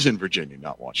 but he's in Virginia,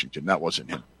 not Washington. That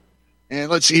wasn't him. And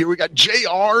let's see here. We got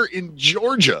JR in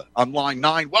Georgia on line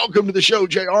 9. Welcome to the show,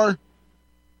 JR.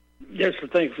 Yes,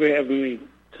 thanks for having me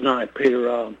tonight,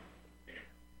 Peter.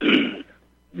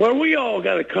 What we all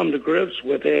got to come to grips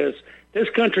with is this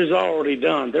country's already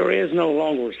done. There is no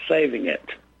longer saving it.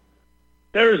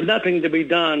 There is nothing to be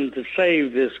done to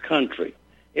save this country.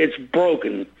 It's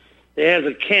broken. It has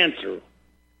a cancer,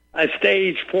 a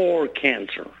stage 4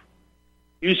 cancer.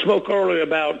 You spoke earlier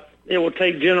about it will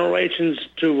take generations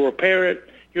to repair it.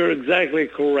 You're exactly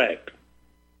correct.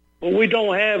 But we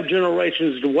don't have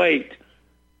generations to wait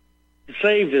to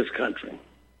save this country.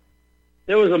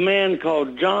 There was a man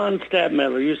called John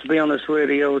Stadtmiller, used to be on this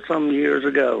radio some years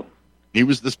ago. He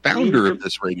was the founder of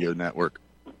this radio network.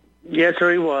 Yes,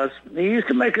 sir, he was. He used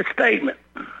to make a statement.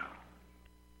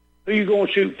 Who you going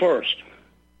to shoot first?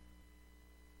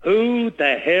 Who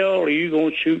the hell are you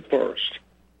going to shoot first?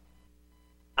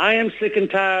 I am sick and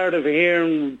tired of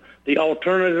hearing the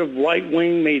alternative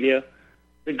right-wing media,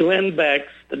 the Glenn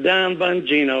Becks, the Don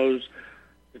Bonginos,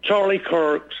 the Charlie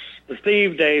Kirks, the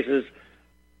Steve Daces,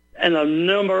 and a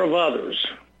number of others.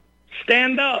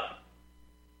 Stand up.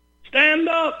 Stand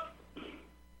up.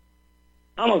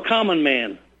 I'm a common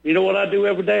man. You know what I do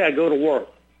every day? I go to work.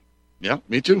 Yeah,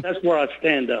 me too. That's where I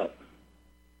stand up.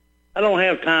 I don't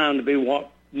have time to be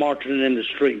marching in the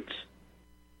streets.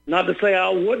 Not to say I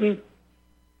wouldn't,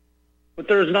 but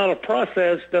there's not a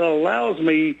process that allows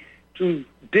me to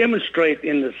demonstrate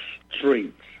in the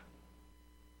streets.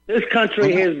 This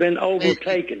country has been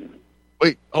overtaken.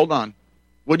 Wait, hold on.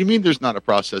 What do you mean there's not a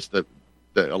process that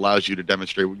allows you to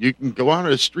demonstrate? You can go out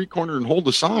at a street corner and hold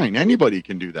a sign. Anybody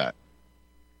can do that.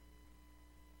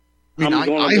 I mean,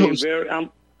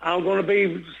 I'm going to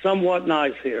be somewhat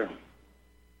nice here.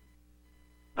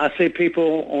 I see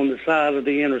people on the side of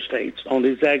the interstates, on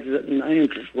these exit and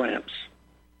entrance ramps.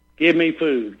 Give me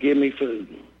food. Give me food.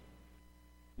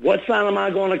 What sign am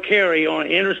I going to carry on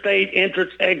an interstate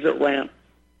entrance exit ramp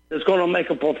that's going to make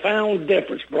a profound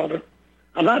difference, brother?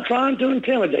 I'm not trying to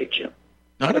intimidate you.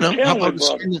 I don't know. How about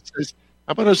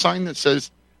a sign that says,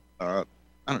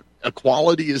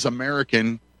 equality is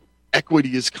American,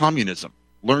 equity is communism.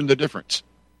 Learn the difference.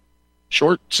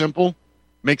 Short, simple,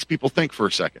 makes people think for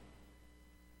a second.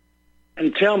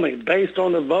 And tell me, based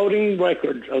on the voting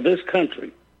records of this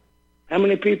country, how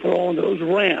many people on those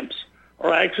ramps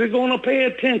are actually going to pay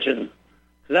attention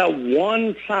to that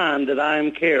one sign that I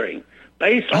am carrying,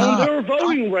 based on their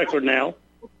voting record now?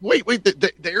 Wait,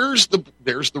 there's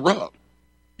the rub.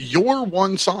 Your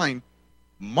one sign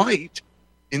might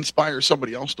inspire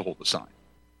somebody else to hold the sign.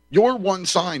 Your one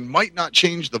sign might not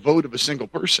change the vote of a single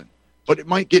person, but it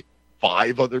might get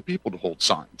 5 other people to hold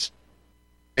signs.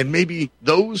 And maybe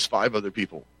those 5 other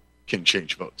people can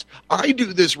change votes. I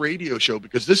do this radio show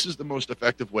because this is the most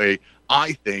effective way,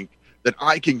 I think, that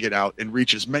I can get out and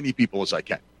reach as many people as I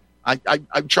can.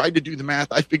 I've tried to do the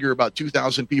math. I figure about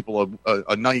 2,000 people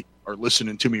a night are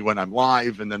listening to me when I'm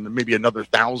live, and then maybe another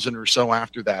 1,000 or so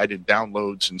after that in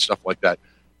downloads and stuff like that.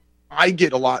 I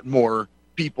get a lot more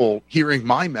people hearing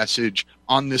my message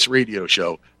on this radio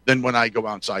show than when I go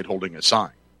outside holding a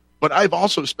sign. But I've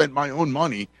also spent my own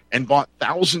money and bought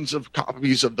thousands of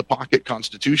copies of the Pocket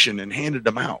Constitution and handed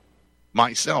them out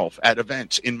myself at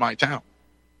events in my town.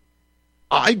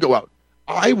 I go out.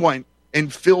 I went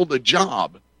and filled a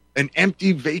job, an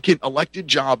empty, vacant, elected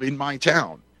job in my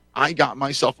town. I got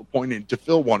myself appointed to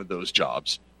fill one of those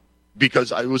jobs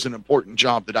because it was an important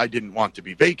job that I didn't want to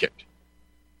be vacant.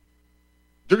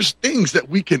 There's things that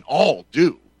we can all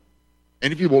do.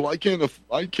 And if you, I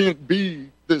can't be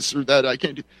this or that, I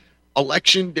can't do.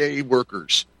 Election day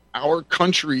workers. Our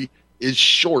country is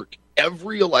short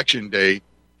every election day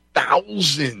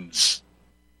thousands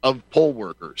of poll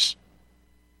workers.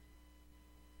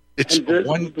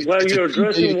 You're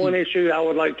addressing one issue I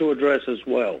would like to address as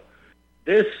well.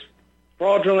 This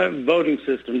fraudulent voting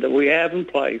system that we have in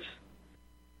place,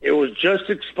 it was just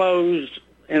exposed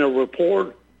in a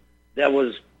report that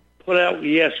was put out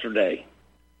yesterday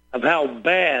of how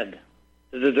bad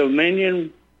the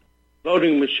Dominion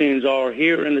voting machines are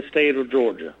here in the state of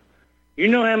Georgia. You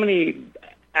know how many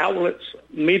outlets,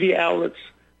 media outlets,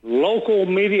 local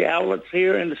media outlets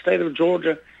here in the state of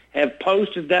Georgia have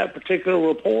posted that particular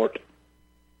report?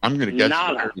 I'm going to guess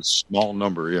a very small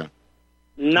number, yeah.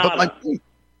 Nada.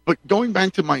 But going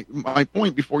back to my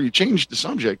point before you change the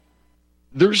subject,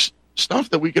 there's stuff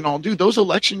that we can all do. Those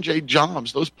election day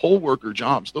jobs, those poll worker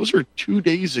jobs, those are 2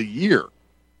 days a year.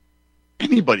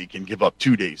 Anybody can give up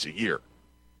 2 days a year.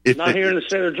 Not here in the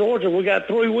state of Georgia. We got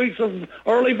 3 weeks of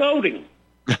early voting.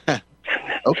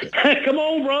 Okay. Come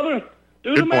on, brother.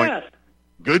 Do the math.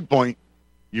 Good point.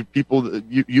 You people,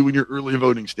 you and your early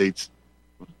voting states.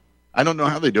 I don't know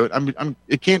how they do it.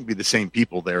 It can't be the same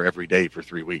people there every day for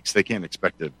 3 weeks. They can't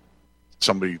expect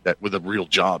somebody that with a real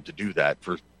job to do that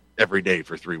for every day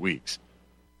for 3 weeks.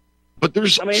 But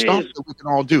there's stuff that we can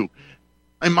all do.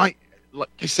 And like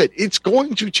I said, it's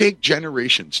going to take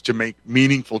generations to make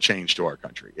meaningful change to our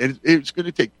country. It's going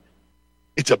to take,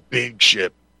 it's a big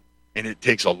ship, and it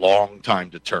takes a long time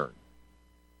to turn.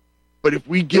 But if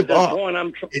we give up,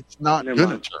 it's not going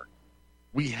to turn.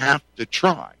 We have to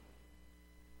try.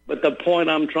 But the point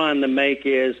I'm trying to make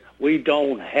is we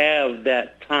don't have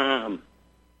that time.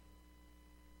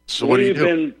 So what do you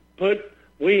do?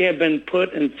 We have been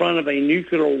put in front of a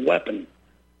nuclear weapon.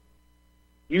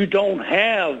 You don't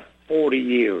have 40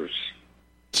 years.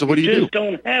 So what do you do? You just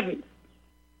don't have it.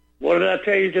 What did I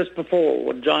tell you just before,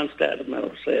 what John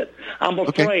Stadtman said? I'm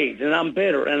afraid, and I'm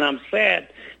bitter, and I'm sad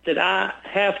that I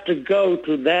have to go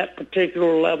to that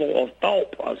particular level of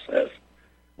thought process.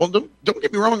 Well, don't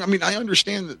get me wrong. I mean, I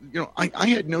understand that, I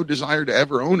had no desire to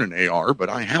ever own an AR, but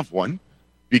I have one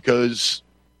because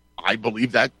I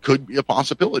believe that could be a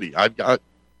possibility. I've got,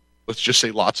 let's just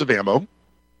say, lots of ammo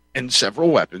and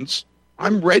several weapons.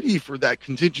 I'm ready for that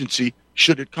contingency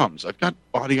should it comes. I've got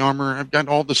body armor. I've got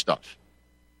all the stuff.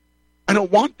 I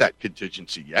don't want that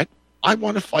contingency yet. I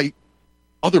want to fight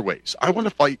other ways. I want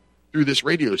to fight through this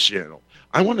radio channel.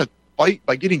 I want to fight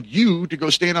by getting you to go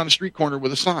stand on a street corner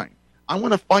with a sign. I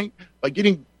want to fight by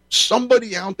getting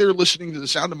somebody out there listening to the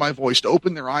sound of my voice to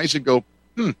open their eyes and go,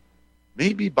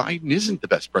 maybe Biden isn't the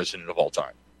best president of all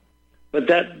time. But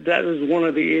that is one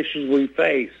of the issues we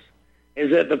face,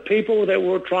 is that the people that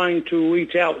we're trying to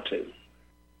reach out to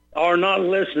are not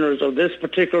listeners of this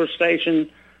particular station,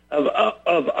 of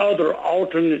other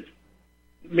alternate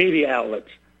media outlets.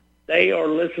 They are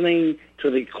listening to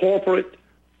the corporate,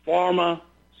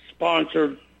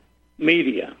 pharma-sponsored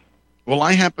media. Well,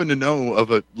 I happen to know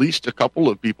of at least a couple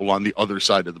of people on the other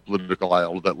side of the political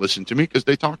aisle that listen to me because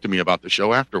they talk to me about the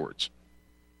show afterwards.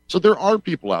 So there are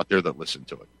people out there that listen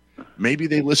to it. Maybe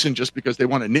they listen just because they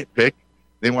want to nitpick.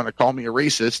 They want to call me a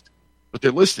racist, but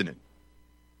they're listening.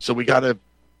 So we gotta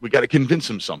convince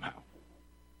them somehow.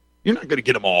 You're not going to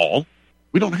get them all.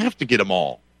 We don't have to get them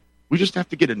all. We just have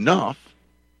to get enough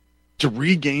to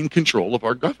regain control of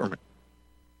our government.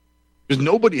 Because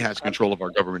nobody has control of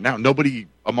our government now. Nobody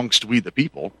amongst we the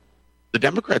people. The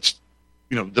Democrats,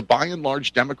 the by and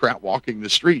large Democrat walking the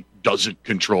street doesn't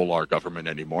control our government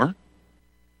anymore.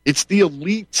 It's the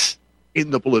elites in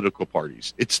the political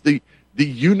parties. It's the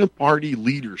uniparty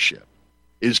leadership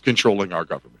is controlling our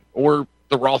government, or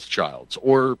the Rothschilds,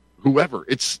 or whoever.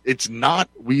 It's not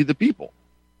we the people.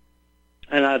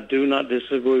 And I do not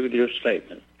disagree with your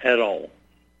statement at all.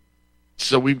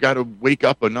 So we've got to wake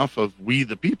up enough of we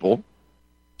the people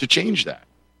to change that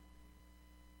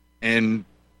and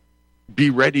be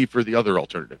ready for the other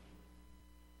alternative.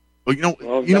 Well,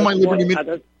 my Liberty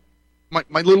Minute,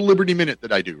 my little Liberty Minute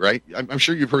that I do, right? I'm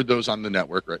sure you've heard those on the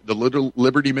network, right? The little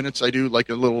Liberty Minutes I do, like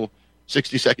a little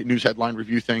 60-second news headline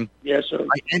review thing. Yes, sir.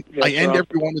 I end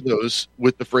every one of those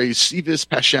with the phrase "Si vis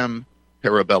pacem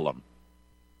parabellum,"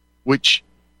 which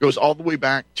goes all the way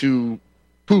back to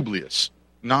Publius,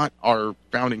 not our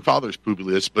founding fathers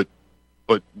Publius, but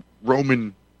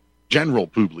Roman General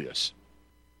Publius.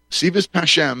 Si vis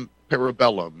pacem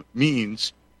parabellum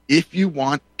means if you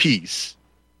want peace,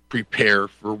 prepare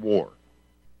for war.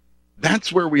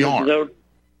 That's where we are.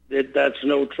 That's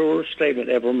no truer statement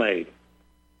ever made.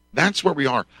 That's where we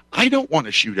are. I don't want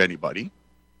to shoot anybody,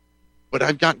 but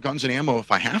I've got guns and ammo if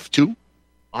I have to.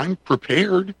 I'm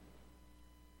prepared.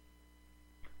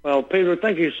 Well, Peter,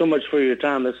 thank you so much for your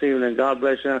time this evening. God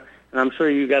bless you. And I'm sure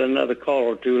you got another call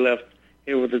or two left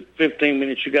here with the 15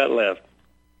 minutes you got left.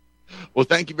 Well,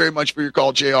 thank you very much for your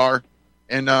call, JR.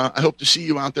 And I hope to see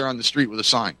you out there on the street with a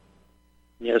sign.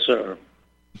 Yes, sir.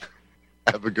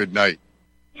 Have a good night.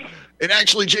 And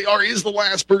actually, JR is the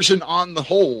last person on the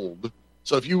hold.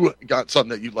 So if you got something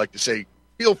that you'd like to say,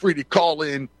 feel free to call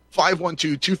in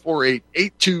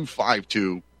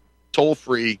 512-248-8252, toll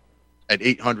free at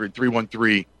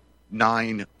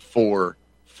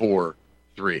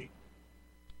 800-313-9443.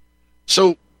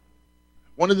 So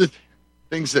one of the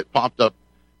things that popped up,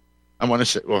 I want to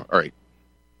say, well, all right,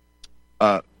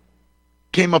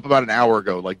 came up about an hour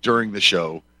ago, like during the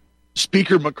show.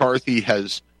 Speaker McCarthy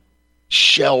has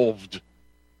shelved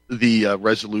the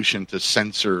resolution to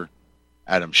censor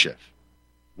Adam Schiff,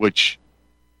 which,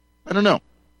 I don't know.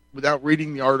 Without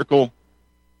reading the article,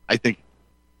 I think,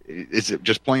 is it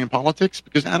just playing politics?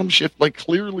 Because Adam Schiff,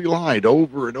 clearly lied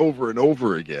over and over and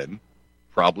over again.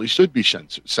 Probably should be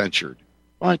censured.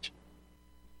 But,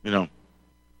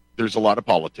 there's a lot of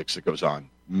politics that goes on.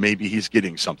 Maybe he's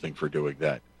getting something for doing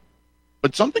that.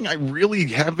 But something I really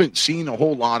haven't seen a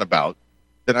whole lot about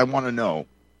that I want to know,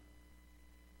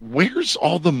 where's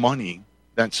all the money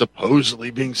that's supposedly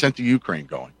being sent to Ukraine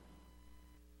going?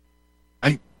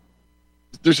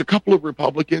 There's a couple of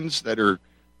Republicans that are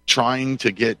trying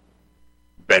to get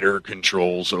better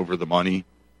controls over the money.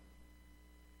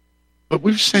 But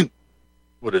we've sent,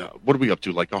 what are we up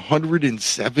to, like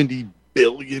 $170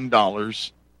 billion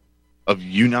of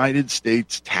United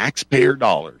States taxpayer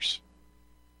dollars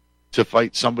to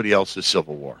fight somebody else's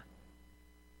civil war.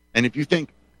 And if you think,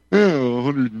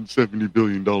 $170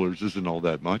 billion isn't all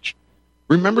that much,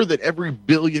 remember that every $1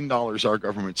 billion our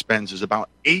government spends is about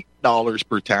 $8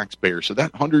 per taxpayer. So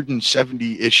that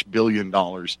 $170-ish billion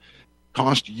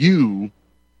cost you,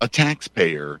 a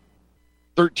taxpayer,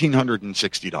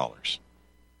 $1,360.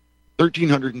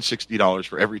 $1,360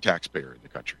 for every taxpayer in the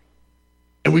country.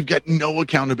 And we've got no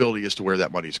accountability as to where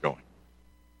that money's going.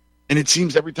 And it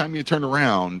seems every time you turn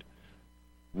around,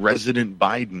 President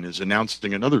Biden is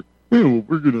announcing another, we're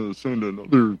going to send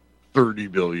another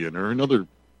 $30 billion or another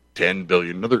 $10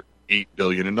 billion, another $8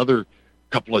 billion, another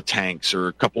couple of tanks or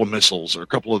a couple of missiles or a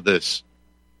couple of this.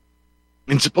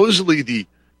 And supposedly the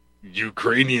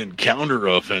Ukrainian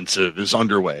counteroffensive is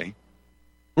underway.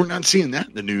 We're not seeing that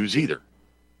in the news either.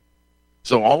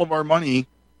 So all of our money,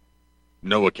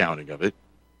 no accounting of it,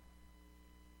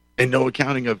 and no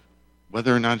accounting of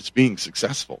whether or not it's being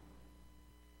successful.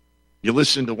 You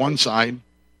listen to one side,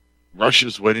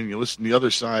 Russia's winning. You listen to the other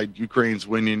side, Ukraine's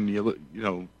winning. You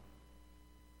know,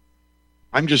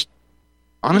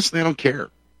 honestly, I don't care.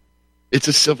 It's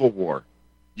a civil war.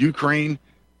 Ukraine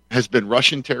has been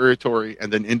Russian territory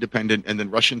and then independent and then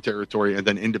Russian territory and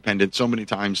then independent so many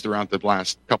times throughout the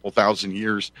last couple thousand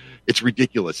years. It's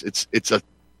ridiculous. It's a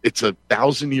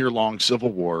 1,000-year-long civil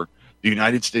war. The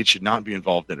United States should not be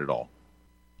involved in it all,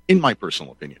 in my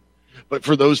personal opinion. But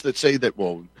for those that say that,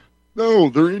 well, no,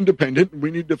 they're independent and we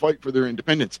need to fight for their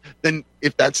independence, then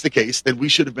if that's the case, then we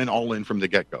should have been all in from the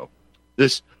get-go.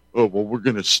 The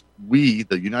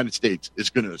United States is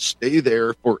going to stay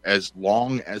there for as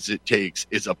long as it takes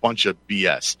is a bunch of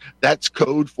BS. That's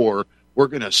code for we're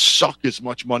going to suck as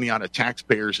much money out of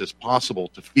taxpayers as possible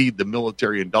to feed the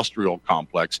military-industrial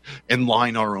complex and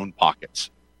line our own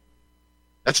pockets.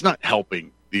 That's not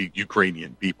helping the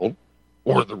Ukrainian people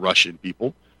or the Russian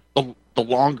people. The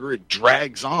longer it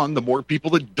drags on, the more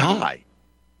people that die.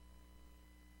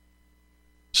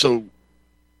 So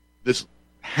this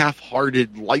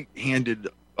half-hearted, light-handed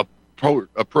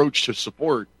approach to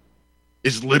support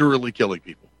is literally killing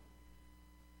people.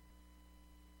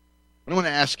 I want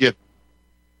to ask you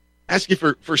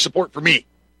for support for me.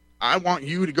 I want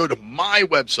you to go to my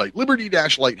website,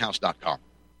 liberty-lighthouse.com.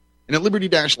 And at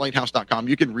liberty-lighthouse.com,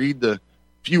 you can read the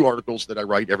few articles that I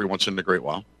write every once in a great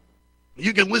while.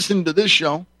 You can listen to this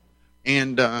show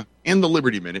and the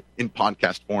Liberty Minute in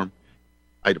podcast form.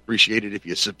 I'd appreciate it if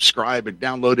you subscribe and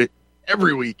download it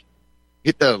every week.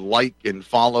 Hit the like and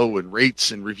follow and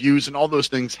rates and reviews and all those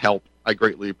things help. I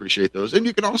greatly appreciate those. And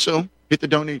you can also hit the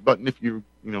donate button if you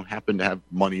happen to have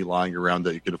money lying around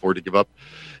that you can afford to give up.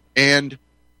 And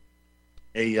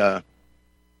buy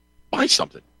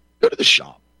something. Go to the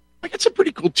shop. I got some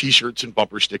pretty cool T-shirts and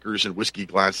bumper stickers and whiskey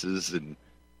glasses and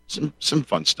some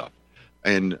fun stuff.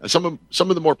 And some of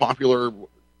the more popular,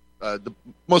 the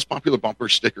most popular bumper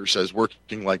sticker says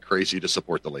 "working like crazy to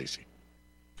support the lazy,"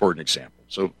 for an example.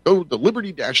 So go to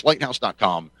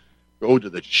liberty-lighthouse.com, go to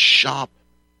the shop,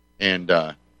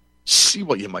 and see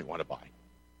what you might want to buy.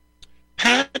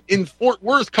 Pat in Fort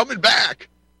Worth coming back.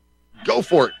 Go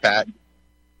for it, Pat.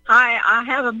 I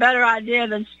have a better idea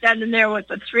than standing there with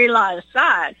the 3-line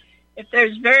sign. If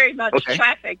there's very much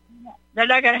traffic, they're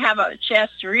not going to have a chance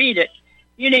to read it.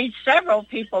 You need several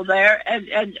people there,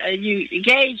 and you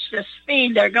gauge the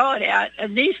speed they're going at.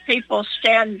 And these people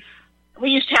stand. We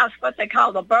used to have what they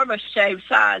call the Burma shave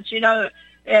signs. They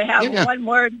have one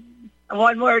word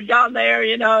down there.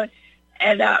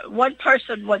 And one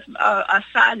person with a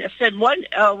sign that said one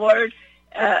word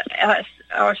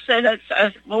or sentence,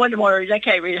 one word. They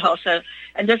can't read the whole sentence,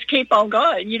 and just keep on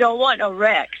going. You don't want no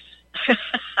wrecks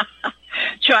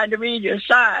trying to read your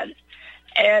sign.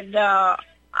 And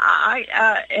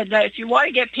if you want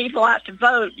to get people out to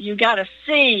vote, you got to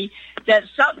see that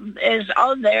something is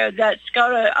on there that's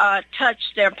going to touch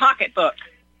their pocketbook.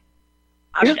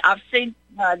 I've seen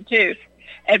one too.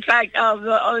 In fact,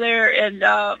 over there in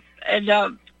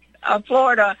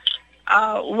Florida,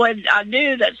 when I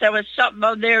knew that there was something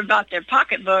on there about their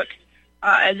pocketbook,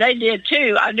 and they did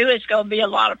too, I knew it's going to be a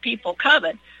lot of people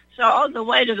coming. So on the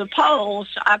way to the polls,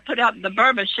 I put up the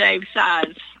Burma shave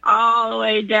signs all the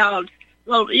way down,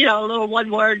 little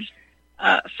one-word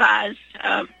signs.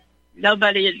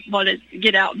 Nobody would want to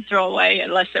get out and throw away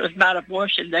unless it was about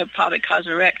abortion. They'd probably cause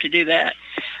a wreck to do that.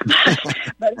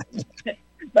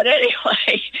 But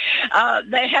anyway,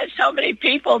 they had so many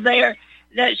people there,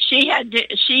 that she had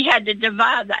to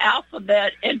divide the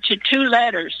alphabet into 2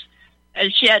 letters,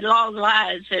 and she had long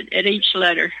lines at each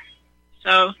letter.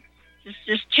 So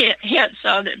just hints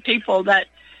on it, people that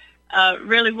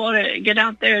really want to get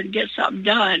out there and get something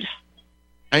done.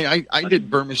 I did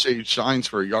vermicelli signs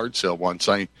for a yard sale once.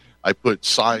 I put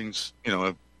signs,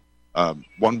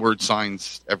 one-word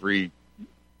signs every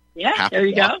half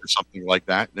a block or something like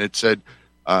that, and it said,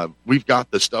 "We've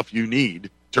got the stuff you need.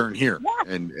 Turn here."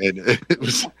 Yeah. And it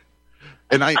was,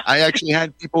 and I actually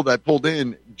had people that pulled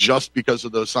in just because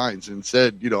of those signs and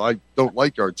said, I don't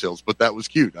like yard sales, but that was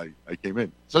cute. I came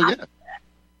in. So yeah,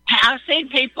 I've seen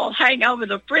people hang over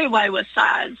the freeway with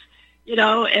signs,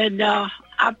 and I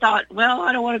thought, well,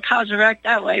 I don't want to cause a wreck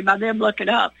that way by them looking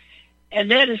up. And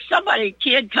then if a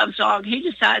kid comes along, he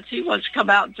decides he wants to come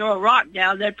out and throw a rock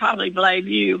down, they'd probably blame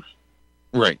you.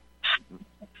 Right.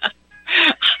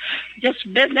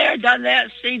 Just been there, done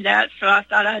that, seen that, so I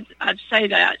thought I'd say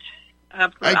that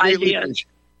for ideas.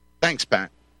 Thanks,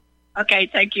 Pat. Okay,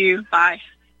 thank you. Bye.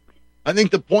 I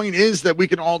think the point is that we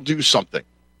can all do something.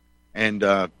 And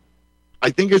I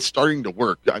think it's starting to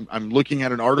work. I'm looking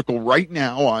at an article right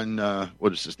now on, the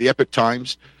Epoch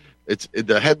Times.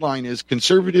 The headline is,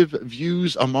 "Conservative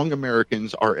views among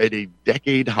Americans are at a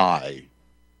decade high,"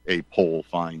 a poll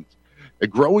finds. A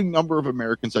growing number of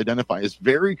Americans identify as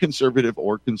very conservative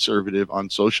or conservative on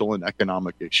social and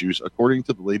economic issues, according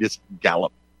to the latest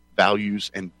Gallup Values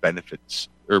and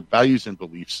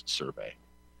Beliefs survey.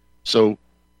 So,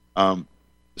 the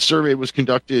survey was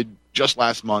conducted just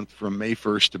last month from May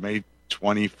 1st to May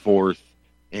 24th,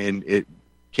 and it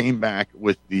came back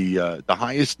with the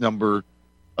highest number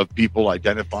of people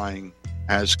identifying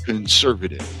as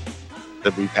conservative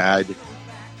that we've had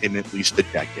in at least a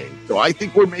decade. So I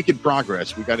think we're making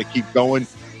progress. We got to keep going.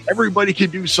 Everybody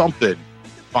can do something.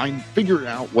 Figure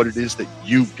out what it is that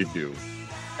you can do.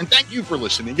 And thank you for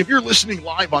listening. If you're listening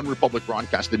live on Republic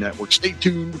Broadcasting Network, stay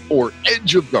tuned for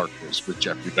Edge of Darkness with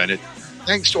Jeffrey Bennett.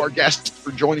 Thanks to our guests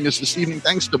for joining us this evening.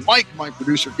 Thanks to Mike, my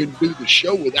producer, couldn't do the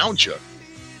show without you.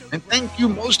 And thank you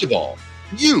most of all,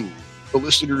 you, the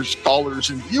listeners,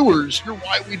 callers, and viewers. You're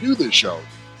why we do this show.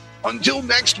 Until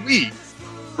next week,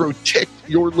 protect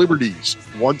your liberties.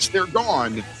 Once they're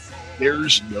gone,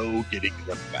 there's no getting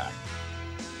them back.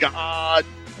 God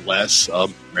bless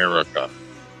America.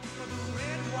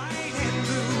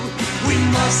 We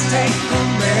must take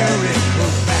America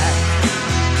back.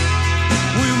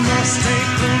 We must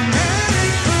take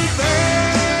America back.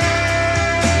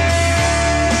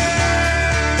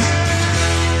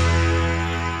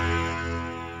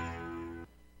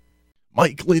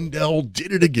 Mike Lindell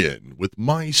did it again with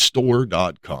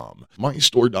MyStore.com.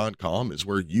 MyStore.com is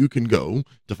where you can go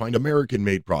to find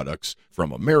American-made products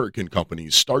from American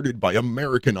companies started by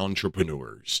American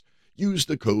entrepreneurs. Use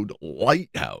the code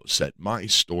Lighthouse at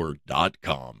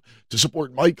MyStore.com to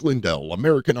support Mike Lindell,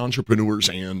 American entrepreneurs,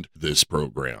 and this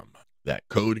program. That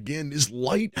code again is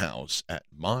Lighthouse at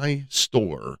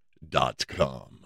MyStore.com.